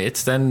learn it,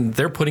 then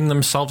they're putting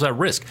themselves at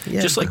risk.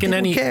 Yeah, just like in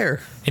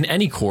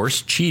any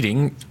course,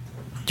 cheating,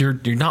 you're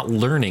not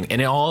learning.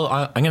 And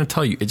I'm going to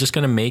tell you, it's just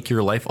going to make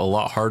your life a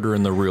lot harder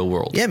in the real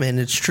world. Yeah, man,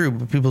 it's true,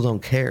 but people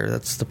don't care.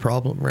 That's the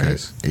problem, right?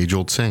 Guys,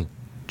 age-old saying,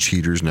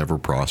 cheaters never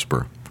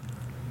prosper.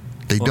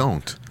 They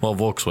don't. Well,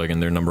 Volkswagen,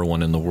 they're number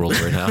 1 in the world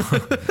right now.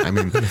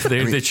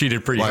 They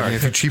cheated pretty hard.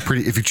 If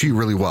you cheat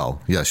really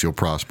well, yes, you'll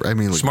prosper.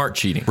 Smart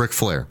cheating. Ric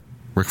Flair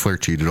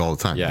cheated all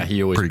the time. Yeah,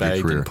 he always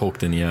bagged and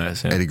poked in the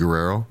eyes. Yeah. Eddie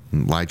Guerrero,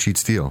 lie, cheat,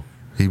 steal.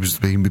 He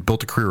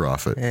built a career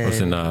off it.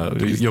 Listen,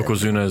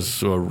 Yokozuna's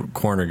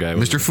corner guy,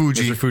 Mr.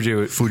 Fuji.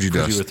 Fuji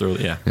dust.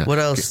 Yeah. What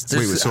else?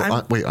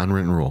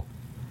 Unwritten rule: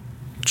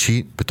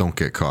 cheat, but don't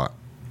get caught.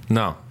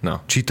 No.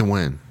 Cheat to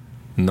win.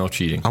 No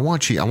cheating. I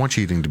want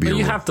cheating to be. But a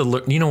you rule. have to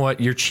look. You know what?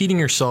 You're cheating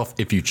yourself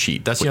if you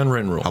cheat. That's the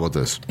unwritten rule. How about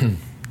this?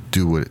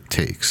 Do what it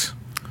takes.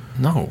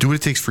 No. Do what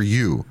it takes for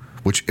you,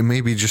 which it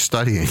may be just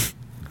studying.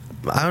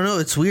 I don't know.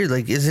 It's weird.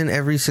 Like, isn't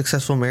every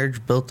successful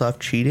marriage built off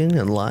cheating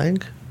and lying?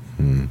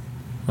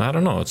 I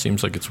don't know. It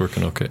seems like it's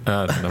working okay.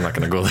 I'm not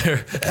going to go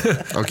there.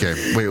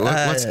 Okay, wait.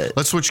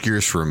 Let's switch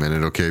gears for a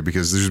minute, okay?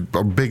 Because there's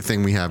a big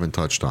thing we haven't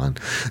touched on.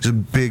 There's a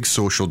big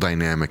social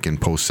dynamic in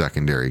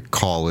post-secondary,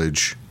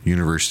 college,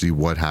 university,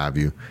 what have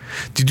you.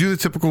 Do you do the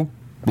typical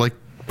like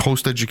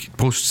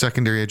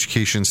post-secondary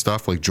education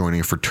stuff, like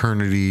joining a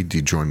fraternity? Do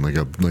you join like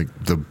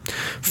the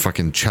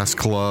fucking chess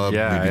club?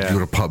 Yeah, Maybe go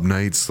to pub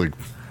nights. Like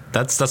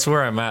that's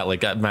where I'm at.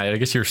 Like, Matt, I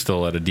guess you're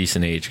still at a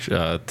decent age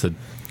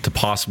to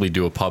possibly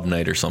do a pub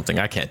night or something.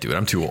 I can't do it.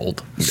 I'm too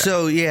old.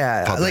 So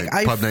yeah,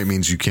 pub night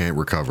means you can't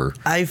recover.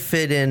 I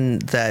fit in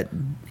that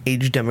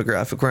age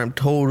demographic where I'm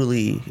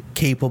totally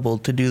capable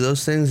to do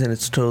those things and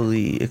it's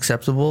totally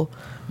acceptable,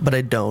 but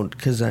I don't,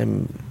 because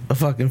I'm a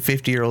fucking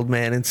 50-year-old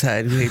man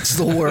inside who hates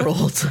the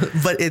world.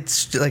 But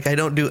it's like I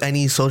don't do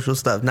any social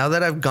stuff. Now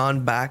that I've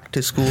gone back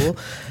to school,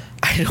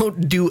 I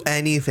don't do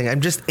anything. I'm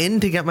just in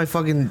to get my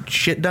fucking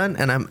shit done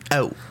and I'm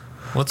out.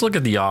 Let's look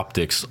at the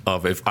optics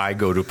of if I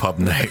go to pub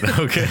night,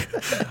 okay?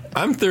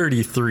 I'm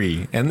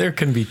 33, and there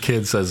can be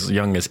kids as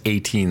young as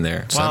 18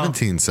 there.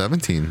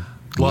 17.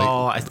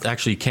 Well, I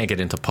actually can't get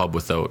into pub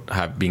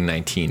without being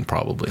 19,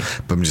 probably.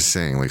 But I'm just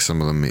saying, like,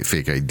 some of them make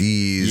fake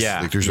IDs.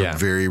 Yeah. Like, there's a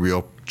very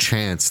real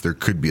chance there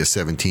could be a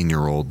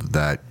 17-year-old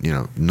that,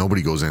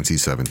 nobody goes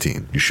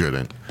NC-17. You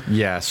shouldn't.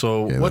 Yeah,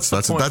 so what's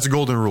the point? That's a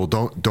golden rule.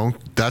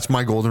 Don't. That's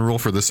my golden rule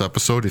for this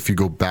episode. If you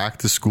go back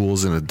to school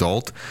as an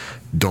adult,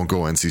 don't go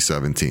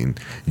NC-17.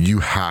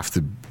 You have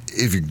to,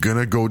 if you're going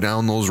to go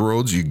down those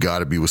roads, you got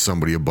to be with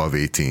somebody above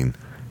 18.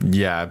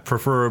 Yeah,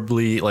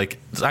 preferably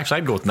actually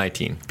I'd go with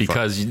 19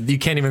 because you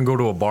can't even go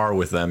to a bar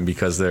with them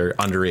because they're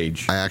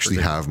underage. I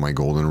actually have my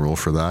golden rule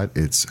for that.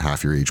 It's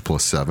half your age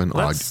plus 7.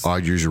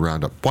 Odd years you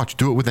round up. Watch,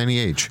 do it with any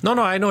age. No,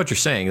 I know what you're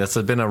saying. That's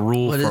been a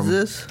rule. What from is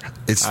this?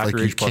 It's half like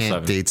your you age plus can't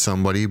 7. date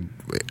somebody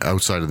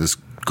outside of this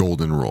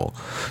golden rule.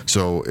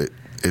 So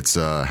it's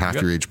half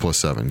your age plus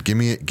 7.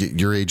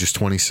 Your age is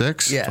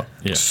 26. Yeah.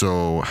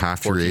 So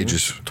half 14, your age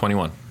is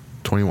 21.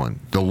 21.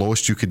 The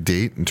lowest you could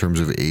date in terms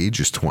of age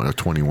is a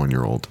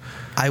 21-year-old.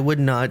 I would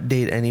not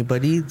date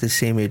anybody the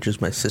same age as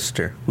my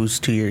sister,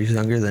 who's 2 years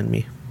younger than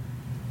me.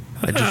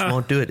 I just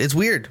won't do it. It's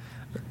weird.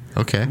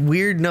 Okay.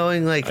 Weird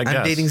knowing I I'm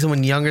guess. dating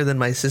someone younger than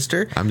my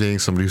sister. I'm dating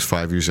somebody who's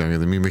 5 years younger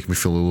than me. Making me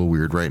feel a little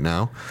weird right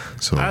now.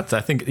 So I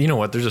think, you know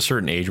what, there's a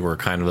certain age where it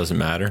kind of doesn't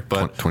matter.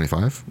 But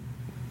 25.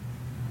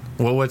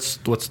 well, what's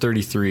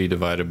 33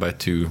 divided by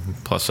 2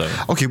 plus 7?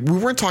 Okay, we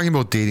weren't talking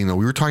about dating though.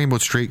 We were talking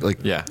about straight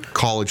Yeah.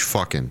 college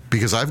fucking.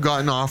 Because I've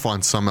gotten off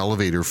on some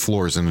elevator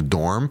floors in a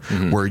dorm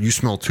where you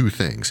smell 2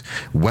 things: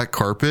 wet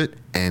carpet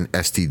and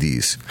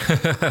STDs.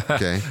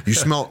 Okay, you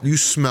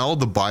smell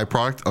the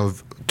byproduct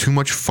of too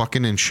much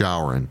fucking and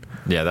showering.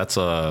 Yeah, that's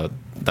a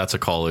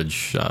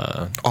college.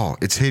 Oh,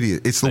 it's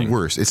hideous. It's the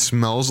worst. It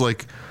smells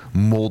like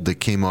mold that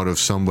came out of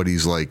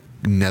somebody's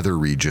nether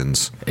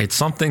regions. It's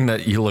something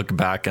that you look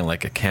back and I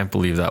can't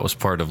believe that was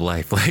part of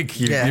life.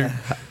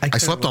 I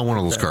slept on one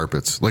of those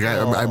carpets.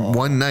 I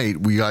one night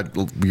we got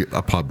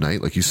a pub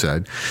night, like you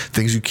said,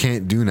 things you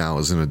can't do now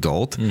as an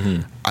adult.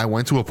 I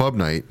went to a pub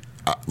night,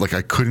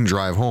 I couldn't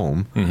drive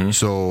home,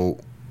 so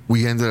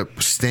we ended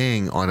up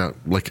staying on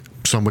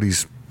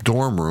somebody's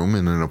dorm room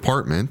in an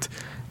apartment.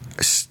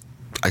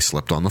 I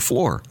slept on the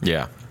floor.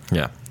 Yeah.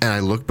 And I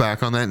look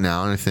back on that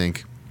now and I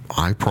think,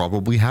 I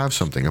probably have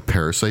something, a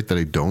parasite that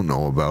I don't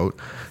know about.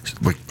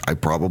 I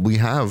probably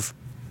have,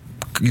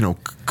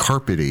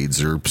 carpet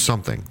AIDS or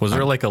something. Was there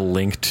a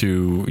link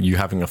to you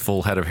having a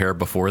full head of hair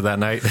before that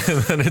night, and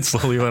then it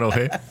slowly went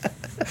away?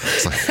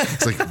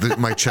 It's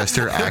my chest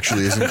hair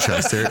actually isn't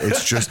chest hair.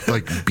 It's just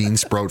bean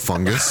sprout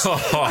fungus.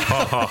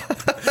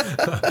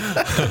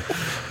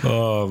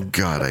 Oh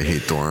God, I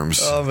hate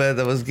dorms. Oh man,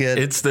 that was good.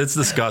 It's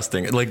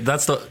disgusting.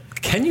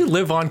 Can you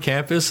live on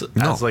campus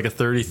as a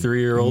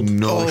 33-year-old?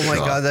 No. Oh my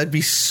shot. God, that'd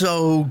be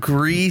so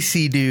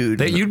greasy, dude.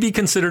 That you'd be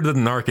considered a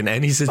narc in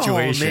any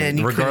situation, man,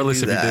 you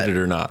regardless if couldn't do you did that.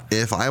 it or not.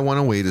 If I went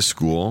away to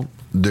school,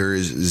 there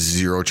is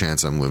zero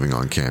chance I'm living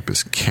on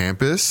campus.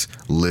 Campus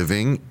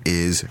living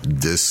is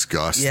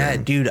disgusting. Yeah,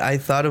 dude, I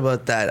thought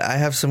about that. I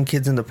have some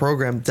kids in the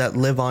program that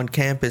live on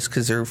campus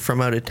because they're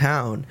from out of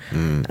town.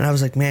 And I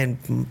was like, man,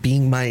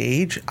 being my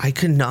age, I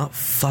could not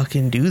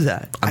fucking do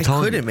that. I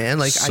couldn't,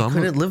 man. I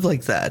couldn't live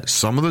like that.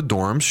 Some of the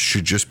dorms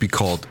should just be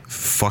called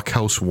Fuck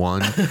House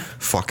 1,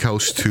 Fuck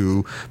House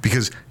 2,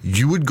 because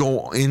you would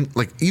go in,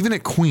 even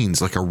at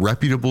Queens, a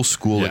reputable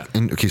school.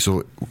 Yeah.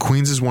 So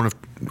Queens is one of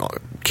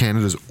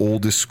Canada's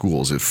oldest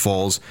schools. It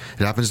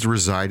happens to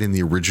reside in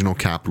the original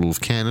capital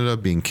of Canada,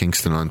 being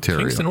Kingston,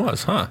 Ontario. Kingston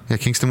was, huh? Yeah,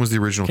 Kingston was the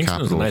original Kingston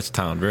was capital. a nice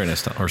town, very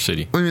nice town, or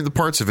city. I mean, the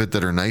parts of it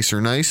that are nice are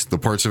nice. The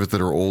parts of it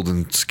that are old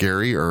and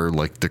scary are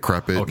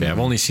decrepit. Okay, I've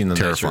only seen the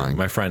terrifying. nicer.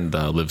 My friend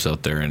lives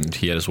out there, and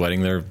he had his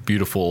wedding there.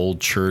 Beautiful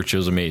old church. It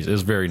was amazing. It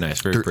was very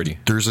nice, very pretty.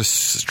 There's a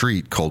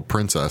street called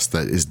Princess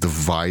that is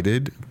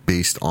divided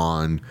based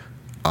on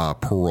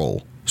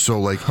parole.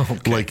 So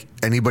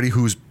anybody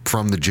who's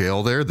from the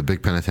jail there, the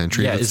big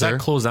penitentiary. Yeah, that's is that there,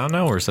 closed down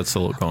now, or is that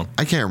still going?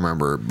 I can't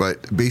remember,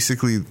 but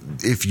basically,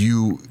 if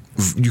you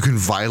can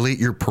violate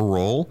your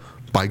parole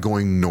by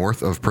going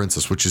north of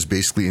Princess, which is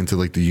basically into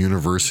the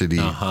university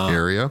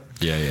area.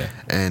 Yeah.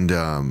 And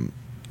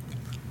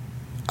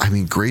I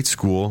mean, great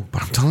school,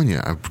 but I'm telling you,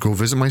 I go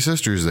visit my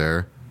sisters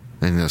there.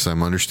 And yes,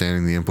 I'm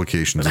understanding the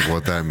implications of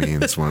what that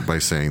means by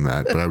saying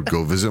that. But I would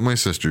go visit my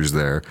sisters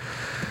there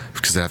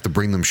because I have to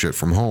bring them shit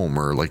from home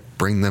or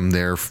bring them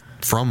there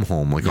from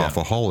home, off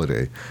a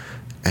holiday.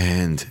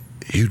 And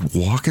you'd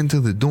walk into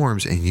the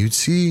dorms and you'd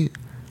see,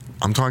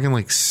 I'm talking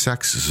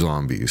sex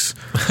zombies.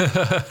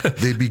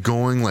 They'd be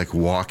going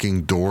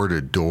walking door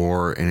to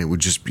door, and it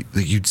would just be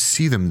you'd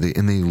see them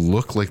and they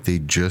look like they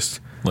just.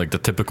 The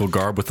typical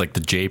garb with the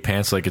J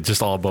pants, it's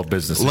just all about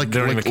business. They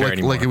don't even care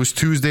anymore. It was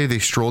Tuesday, they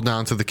strolled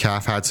down to the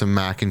caf, had some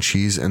mac and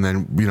cheese, and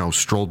then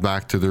strolled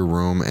back to their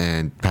room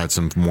and had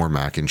some more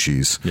mac and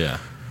cheese. Yeah,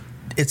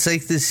 It's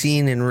like the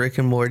scene in Rick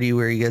and Morty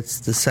where he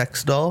gets the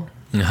sex doll.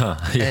 yeah.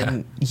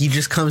 And he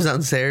just comes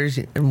downstairs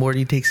and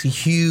Morty takes a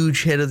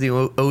huge hit of the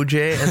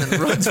OJ and then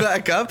runs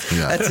back up.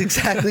 Yeah. That's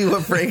exactly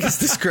what Frank is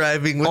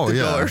describing with the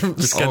dorms.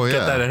 Just get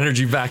that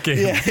energy back in.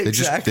 Yeah, They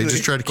exactly.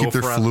 just try to keep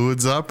their for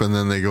fluids up, and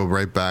then they go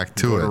right back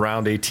to it.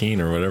 Around 18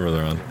 or whatever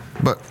they're on.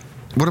 But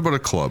what about a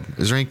club?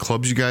 Is there any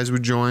clubs you guys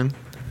would join?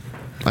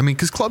 I mean,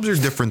 because clubs are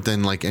different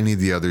than any of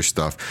the other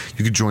stuff.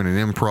 You could join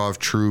an improv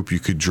troupe. You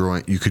could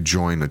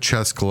join a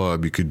chess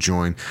club. You could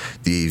join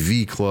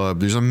the AV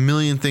club. There's a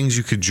million things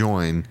you could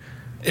join.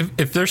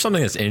 If there's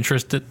something that's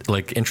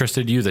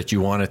interested you that you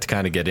wanted to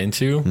kind of get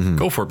into,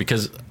 go for it.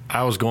 Because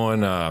I was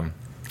going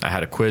I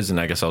had a quiz, and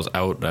I guess I was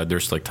out.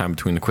 There's like time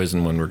between the quiz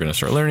and when we're going to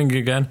start learning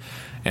again.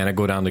 And I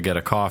go down to get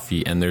a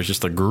coffee, and there's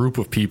just a group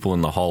of people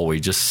in the hallway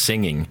just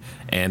singing,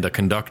 and a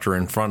conductor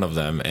in front of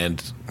them.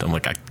 And I'm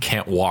like, I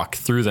can't walk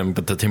through them,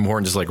 but the Tim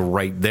Hortons is like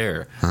right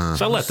there. So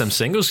I let them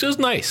sing. It was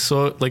nice.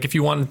 So like, if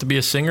you wanted to be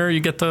a singer, you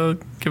get to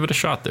give it a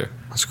shot there.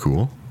 That's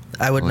cool.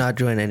 I would not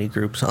join any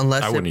groups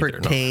unless it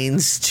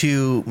pertains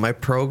to my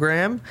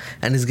program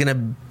and is going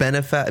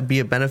to be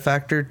a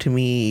benefactor to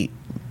me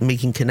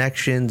making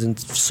connections and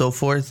so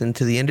forth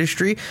into the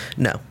industry.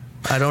 No,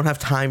 I don't have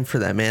time for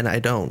that, man. I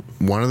don't.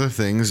 One of the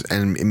things,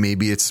 and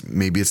maybe it's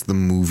the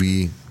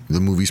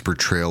movie's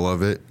portrayal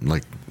of it,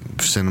 like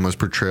cinema's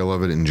portrayal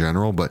of it in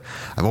general, but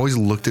I've always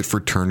looked at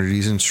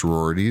fraternities and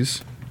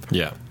sororities.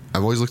 Yeah.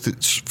 I've always looked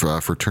at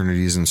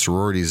fraternities and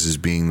sororities as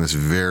being this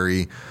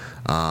very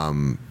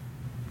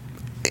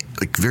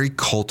like very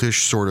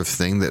cultish sort of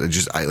thing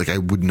that I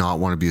would not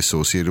want to be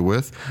associated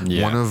with.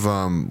 Yeah.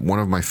 One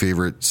of my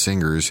favorite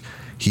singers,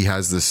 he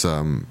has this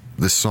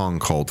song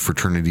called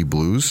Fraternity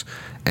Blues,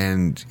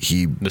 and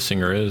the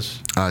singer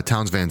is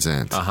Townes Van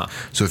Zandt.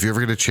 So if you ever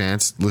get a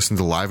chance, listen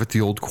to Live at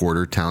the Old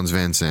Quarter, Townes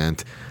Van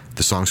Zandt.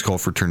 The song's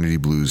called Fraternity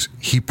Blues.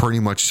 He pretty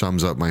much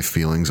sums up my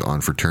feelings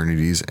on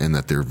fraternities and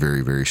that they're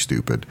very, very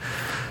stupid.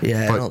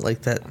 Yeah, I don't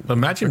like that.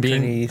 Imagine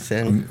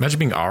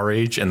being our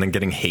age and then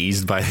getting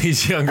hazed by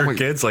these younger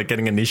kids, like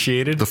getting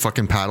initiated. The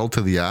fucking paddle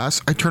to the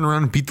ass. I turn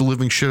around and beat the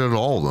living shit out of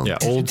all of them. Yeah,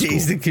 old school.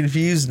 Dazed and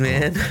confused,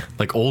 man.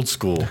 Like old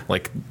school.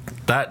 Like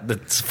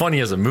that's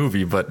funny as a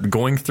movie, but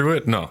going through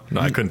it, no,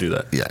 I couldn't do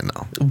that. Yeah,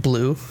 no.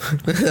 Blue.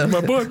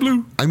 My boy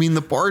Blue. I mean,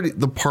 the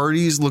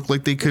parties look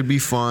like they could be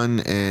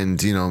fun, and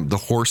the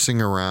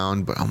horsing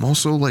around, but I'm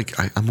also like,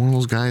 I'm one of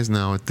those guys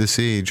now at this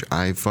age.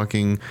 I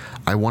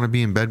want to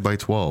be in bed by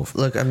 12.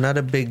 Look, I'm not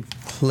a big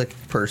clique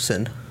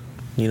person.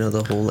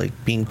 The whole like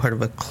being part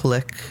of a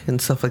clique and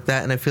stuff like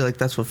that, and I feel like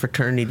that's what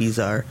fraternities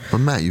are. But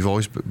Matt,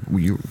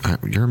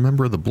 you're a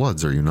member of the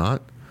Bloods, are you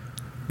not?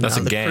 That's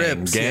a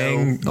gang. Crips,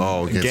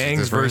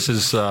 Gangs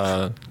versus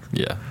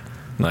yeah.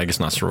 No, I guess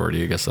not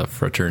sorority. I guess a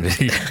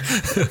fraternity.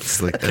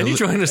 It's like, can you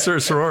join a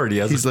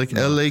sorority? He's like,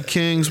 LA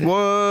Kings,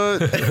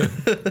 what?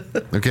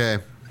 Okay,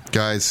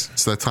 guys,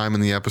 it's that time in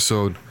the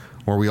episode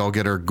where we all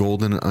get our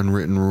golden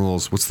unwritten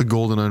rules. What's the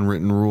golden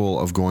unwritten rule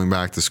of going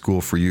back to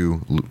school for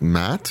you,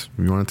 Matt?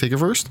 You want to take it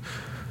first?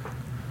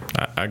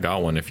 I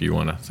got one if you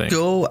want to think.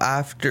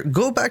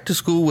 Go back to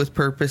school with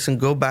purpose and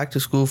go back to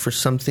school for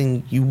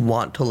something you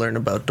want to learn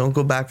about. Don't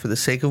go back for the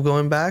sake of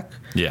going back.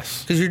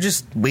 Yes. Because you're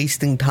just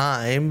wasting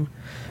time.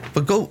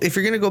 But if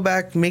you're going to go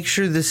back, make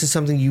sure this is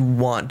something you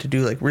want to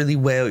do. Like, really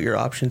weigh out your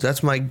options.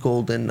 That's my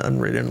golden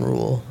unwritten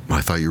rule.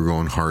 I thought you were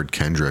going hard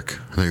Kendrick.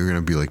 I thought you were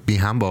going to be like, be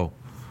humble.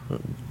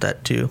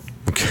 That too.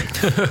 Okay.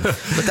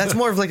 But that's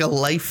more of like a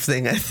life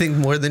thing, I think,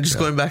 more than just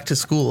going back to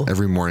school.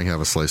 Every morning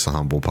have a slice of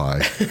humble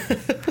pie.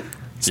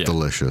 It's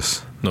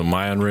delicious. No,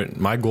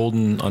 my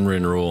golden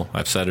unwritten rule,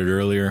 I've said it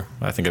earlier.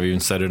 I think I've even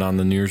said it on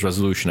the New Year's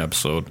resolution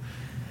episode.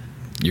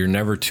 You're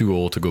never too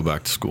old to go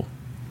back to school.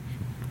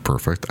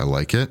 Perfect. I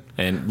like it.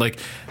 And like,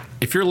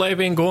 if your life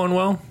ain't going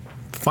well,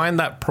 find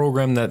that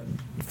program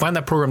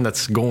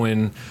that's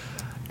going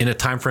in a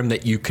time frame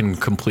that you can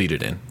complete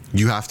it in.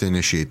 You have to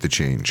initiate the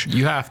change.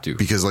 You have to.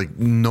 Because like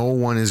no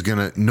one's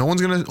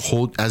gonna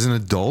hold, as an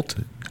adult,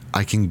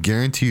 I can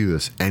guarantee you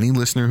this. Any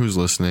listener who's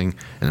listening,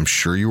 and I'm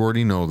sure you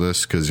already know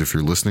this, because if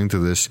you're listening to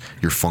this,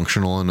 you're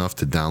functional enough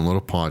to download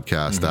a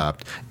podcast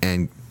app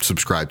and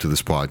subscribe to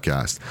this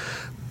podcast.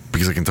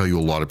 Because I can tell you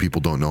a lot of people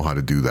don't know how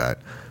to do that.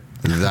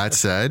 That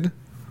said,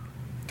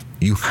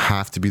 you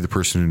have to be the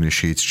person who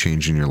initiates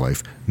change in your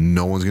life.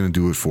 No one's going to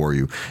do it for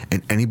you.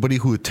 And anybody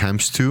who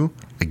attempts to,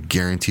 I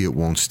guarantee it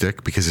won't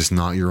stick, because it's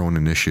not your own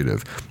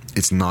initiative.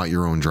 It's not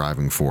your own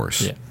driving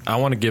force. Yeah. I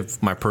want to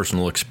give my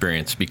personal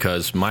experience,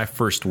 because my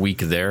first week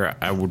there,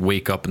 I would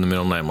wake up in the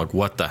middle of the night. I'm like,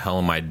 what the hell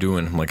am I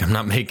doing? I'm like, I'm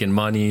not making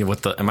money.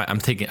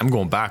 I'm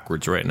going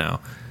backwards right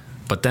now.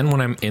 But then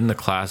when I'm in the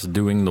class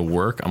doing the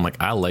work, I'm like,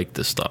 I like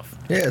this stuff.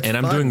 Yeah, it's and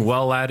I'm fun. doing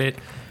well at it.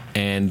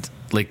 And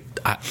like,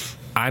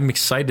 I'm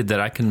excited that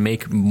I can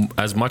make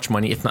as much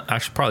money, if not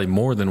actually probably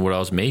more than what I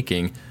was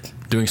making,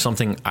 doing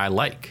something I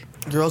like.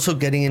 You're also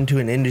getting into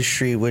an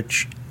industry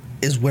which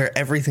is where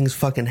everything's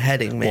fucking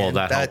heading, man.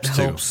 Well, that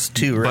helps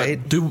too, right?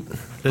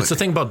 That's the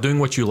thing about doing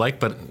what you like,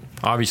 but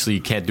obviously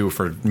you can't do it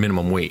for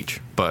minimum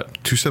wage.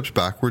 But 2 steps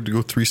backward to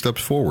go 3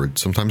 steps forward.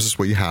 Sometimes it's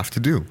what you have to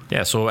do.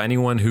 Yeah, so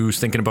anyone who's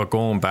thinking about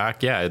going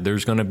back,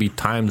 there's going to be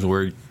times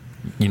where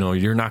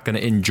you're not going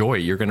to enjoy it.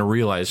 You're going to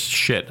realize,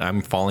 shit,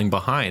 I'm falling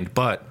behind.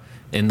 But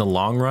in the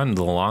long run,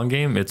 the long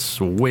game,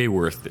 it's way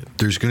worth it.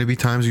 There's going to be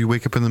times you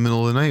wake up in the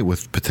middle of the night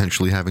with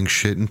potentially having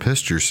shit and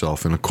pissed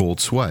yourself in a cold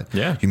sweat.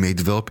 Yeah. You may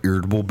develop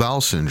irritable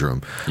bowel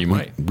syndrome. You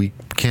might. We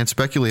can't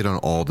speculate on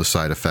all the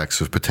side effects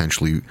of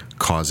potentially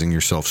causing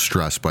yourself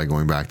stress by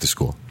going back to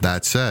school.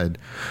 That said,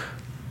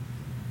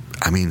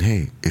 I mean,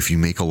 hey, if you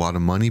make a lot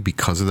of money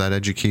because of that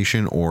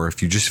education, or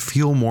if you just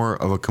feel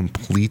more of a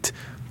complete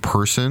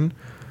person,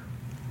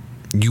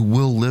 you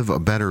will live a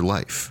better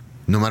life,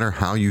 no matter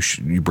how you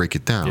break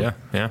it down.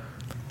 Yeah.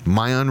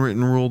 My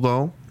unwritten rule,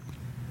 though,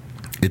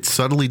 It's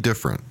subtly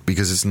different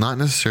because it's not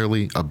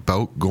necessarily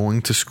about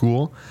going to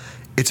school.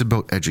 It's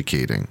about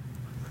educating,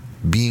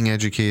 being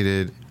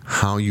educated,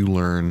 how you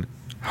learn,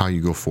 how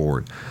you go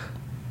forward.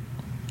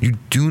 You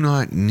do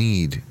not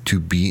need to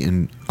be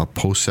in a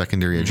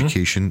post-secondary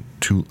education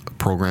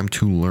program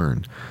to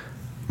learn.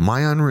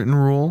 My unwritten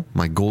rule,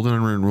 my golden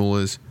unwritten rule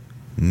is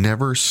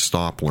never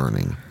stop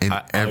learning in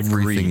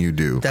everything you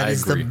do. That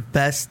is the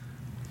best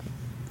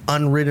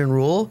unwritten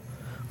rule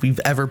we've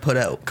ever put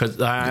out.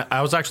 Because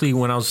I was actually,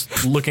 when I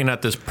was looking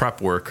at this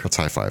prep work, Let's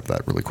high five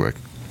that really quick.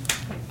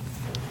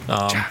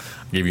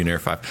 give you an air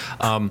five.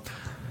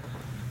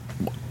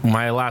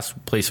 My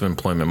last place of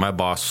employment, my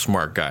boss,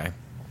 smart guy.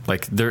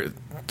 Like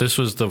this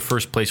was the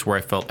first place where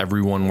I felt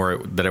everyone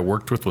that I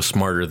worked with was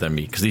smarter than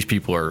me, because these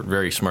people are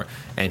very smart.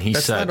 And he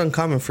That's said, not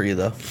uncommon for you,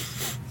 though.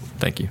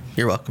 "Thank you."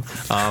 You're welcome.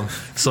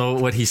 So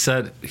what he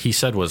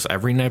said was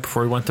every night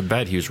before he went to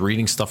bed, he was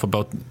reading stuff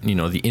about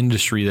the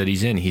industry that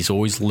he's in. He's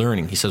always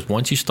learning. He says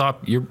once you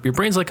stop, your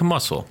brain's like a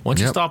muscle. Once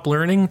you stop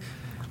learning,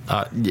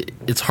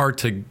 it's hard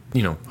to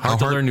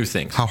learn new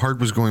things. How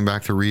hard was going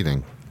back to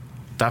reading?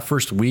 That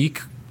first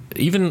week,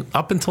 even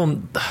up until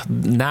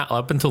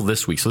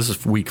this week. So this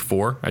is week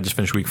 4. I just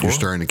finished week 4. You're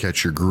starting to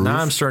catch your groove. Now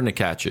I'm starting to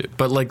catch it.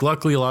 But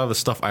luckily, a lot of the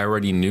stuff I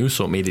already knew,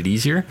 so it made it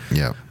easier.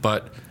 Yeah.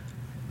 But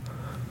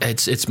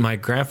it's my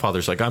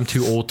grandfather's like, I'm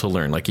too old to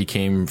learn. Like, he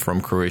came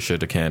from Croatia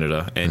to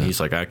Canada, and he's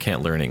like, I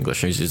can't learn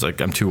English. He's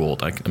like, I'm too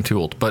old. I'm too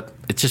old. But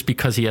it's just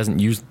because he hasn't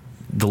used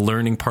the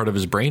learning part of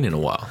his brain in a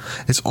while.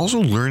 It's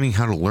also learning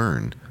how to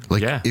learn.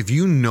 Like, if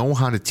you know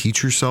how to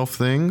teach yourself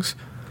things.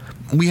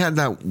 We had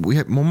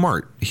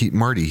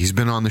Marty, he's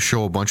been on the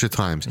show a bunch of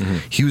times.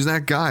 He was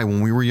that guy when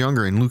we were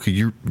younger, and Luca,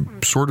 you're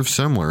sort of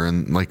similar,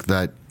 and like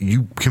that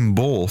you can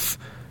both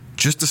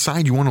just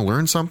decide you want to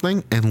learn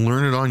something and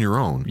learn it on your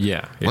own.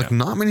 Yeah. Like,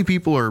 not many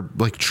people are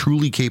like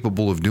truly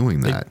capable of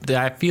doing that.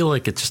 I feel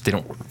like it's just they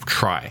don't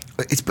try.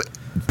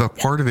 But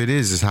part of it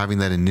is having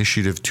that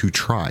initiative to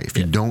try. If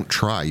you don't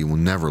try, you will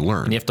never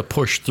learn. And you have to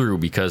push through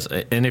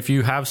and if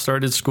you have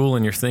started school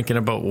and you're thinking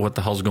about what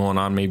the hell's going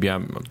on, maybe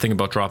I'm thinking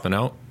about dropping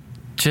out,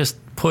 just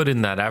put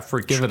in that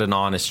effort, give it an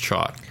honest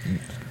shot.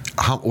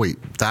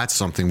 That's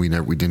something we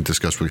didn't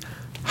discuss with you.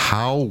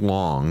 How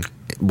long,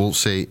 we'll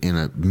say in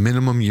a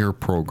minimum year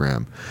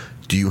program,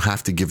 do you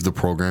have to give the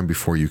program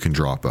before you can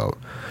drop out?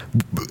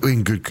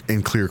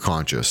 In clear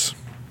conscience.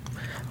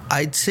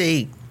 I'd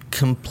say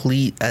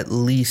complete at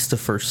least the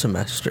first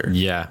semester.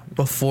 Yeah.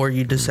 Before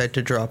you decide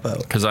to drop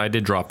out. Because I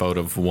did drop out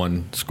of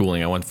one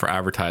schooling. I went for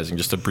advertising,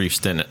 just a brief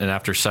stint. And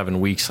after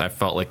 7 weeks, I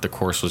felt like the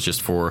course was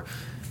just for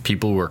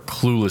people who are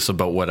clueless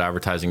about what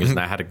advertising is, and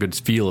I had a good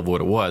feel of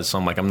what it was. So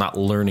I'm like, I'm not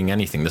learning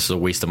anything. This is a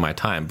waste of my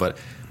time. But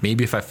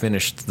maybe if I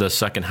finished the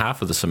second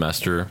half of the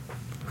semester,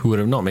 who would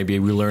have known? Maybe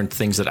we learned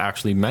things that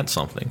actually meant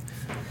something.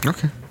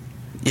 Okay.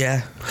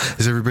 Yeah.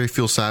 Does everybody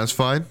feel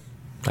satisfied?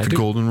 I The do.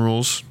 golden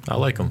rules? I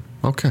like them.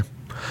 Okay.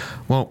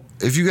 Well,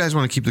 if you guys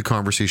want to keep the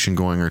conversation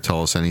going or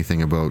tell us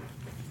anything about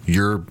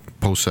your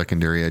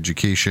post-secondary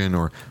education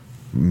or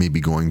maybe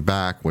going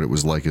back, what it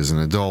was like as an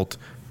adult,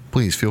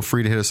 please feel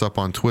free to hit us up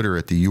on Twitter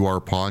at the UR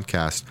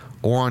Podcast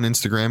or on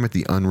Instagram at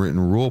the Unwritten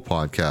Rule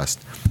Podcast.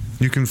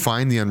 You can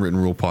find the Unwritten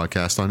Rule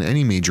Podcast on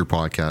any major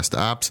podcast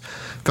apps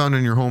found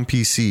on your home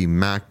PC,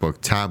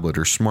 MacBook, tablet,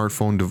 or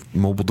smartphone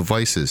mobile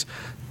devices.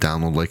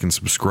 Download, like, and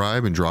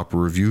subscribe, and drop a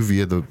review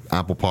via the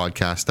Apple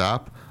Podcast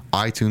app,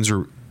 iTunes,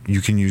 or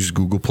you can use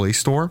Google Play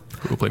Store.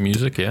 Google Play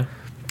Music, yeah.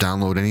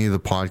 Download any of the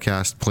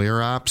podcast player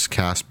apps,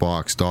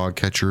 CastBox,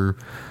 Dogcatcher,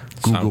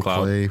 Google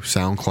SoundCloud. Play,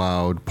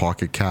 SoundCloud,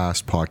 Pocket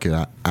Cast,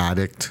 Pocket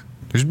Addict.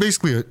 There's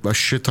basically a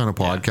shit ton of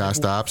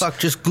podcast apps. Fuck,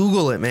 just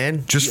Google it,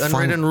 man. Just the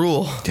unwritten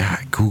rule. Yeah,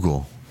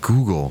 Google.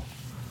 Google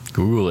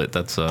it.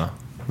 That's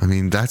I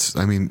mean, that's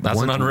an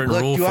unwritten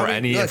rule for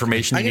any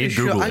information you need.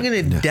 Google I'm it.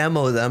 going to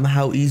demo them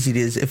how easy it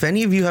is. If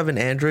any of you have an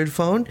Android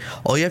phone,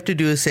 all you have to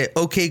do is say,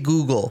 "Okay,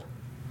 Google."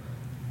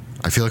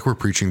 I feel like we're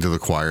preaching to the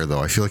choir,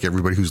 though. I feel like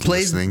everybody who's Play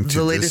listening to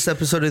the latest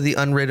episode of the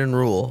Unwritten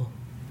Rule.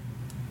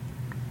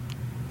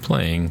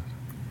 Playing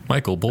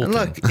Michael Bolton.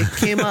 And look, it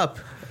came up.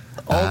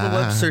 All the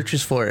web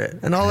searches for it.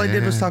 And all I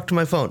did was talk to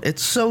my phone.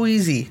 It's so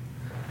easy.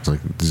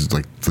 This is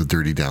like the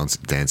Dirty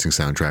Dancing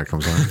soundtrack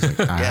comes on. It's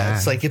like, Yeah,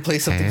 it's like it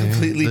plays something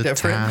completely the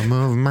different. Time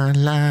of my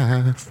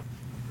life.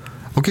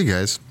 Okay,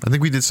 guys. I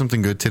think we did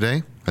something good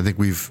today. I think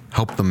we've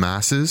helped the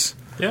masses.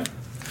 Yeah.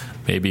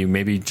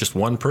 Maybe just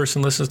one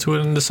person listens to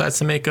it and decides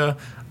to make a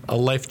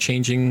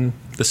life-changing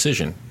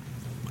decision.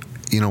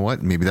 You know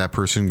what? Maybe that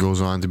person goes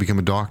on to become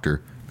a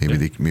doctor.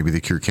 Maybe they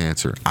cure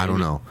cancer. I don't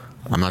know.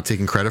 I'm not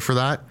taking credit for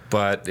that.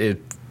 But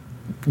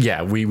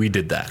we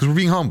did that. Because we're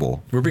being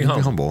humble. We're being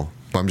humble.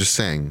 But I'm just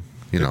saying,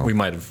 we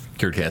might have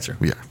cured cancer.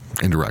 Yeah,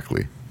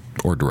 indirectly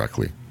or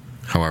directly.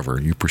 However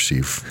you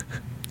perceive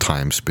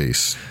time,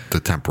 space, the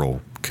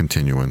temporal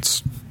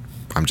continuance.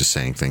 I'm just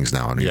saying things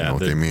now. I don't even know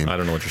what they mean. I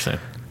don't know what you're saying.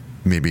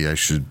 Maybe I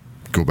should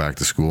go back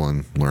to school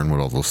and learn what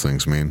all those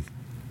things mean.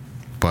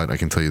 But I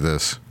can tell you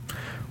this.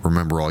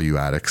 Remember, all you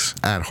addicts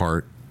at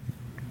heart.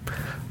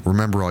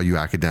 Remember, all you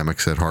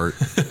academics at heart.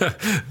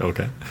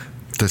 Okay.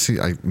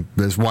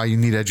 That's why you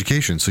need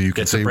education, so you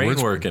can Get the say brain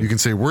words. working. You can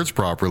say words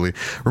properly.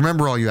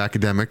 Remember, all you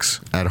academics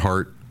at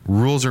heart,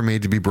 rules are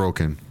made to be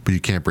broken, but you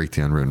can't break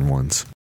the unwritten ones.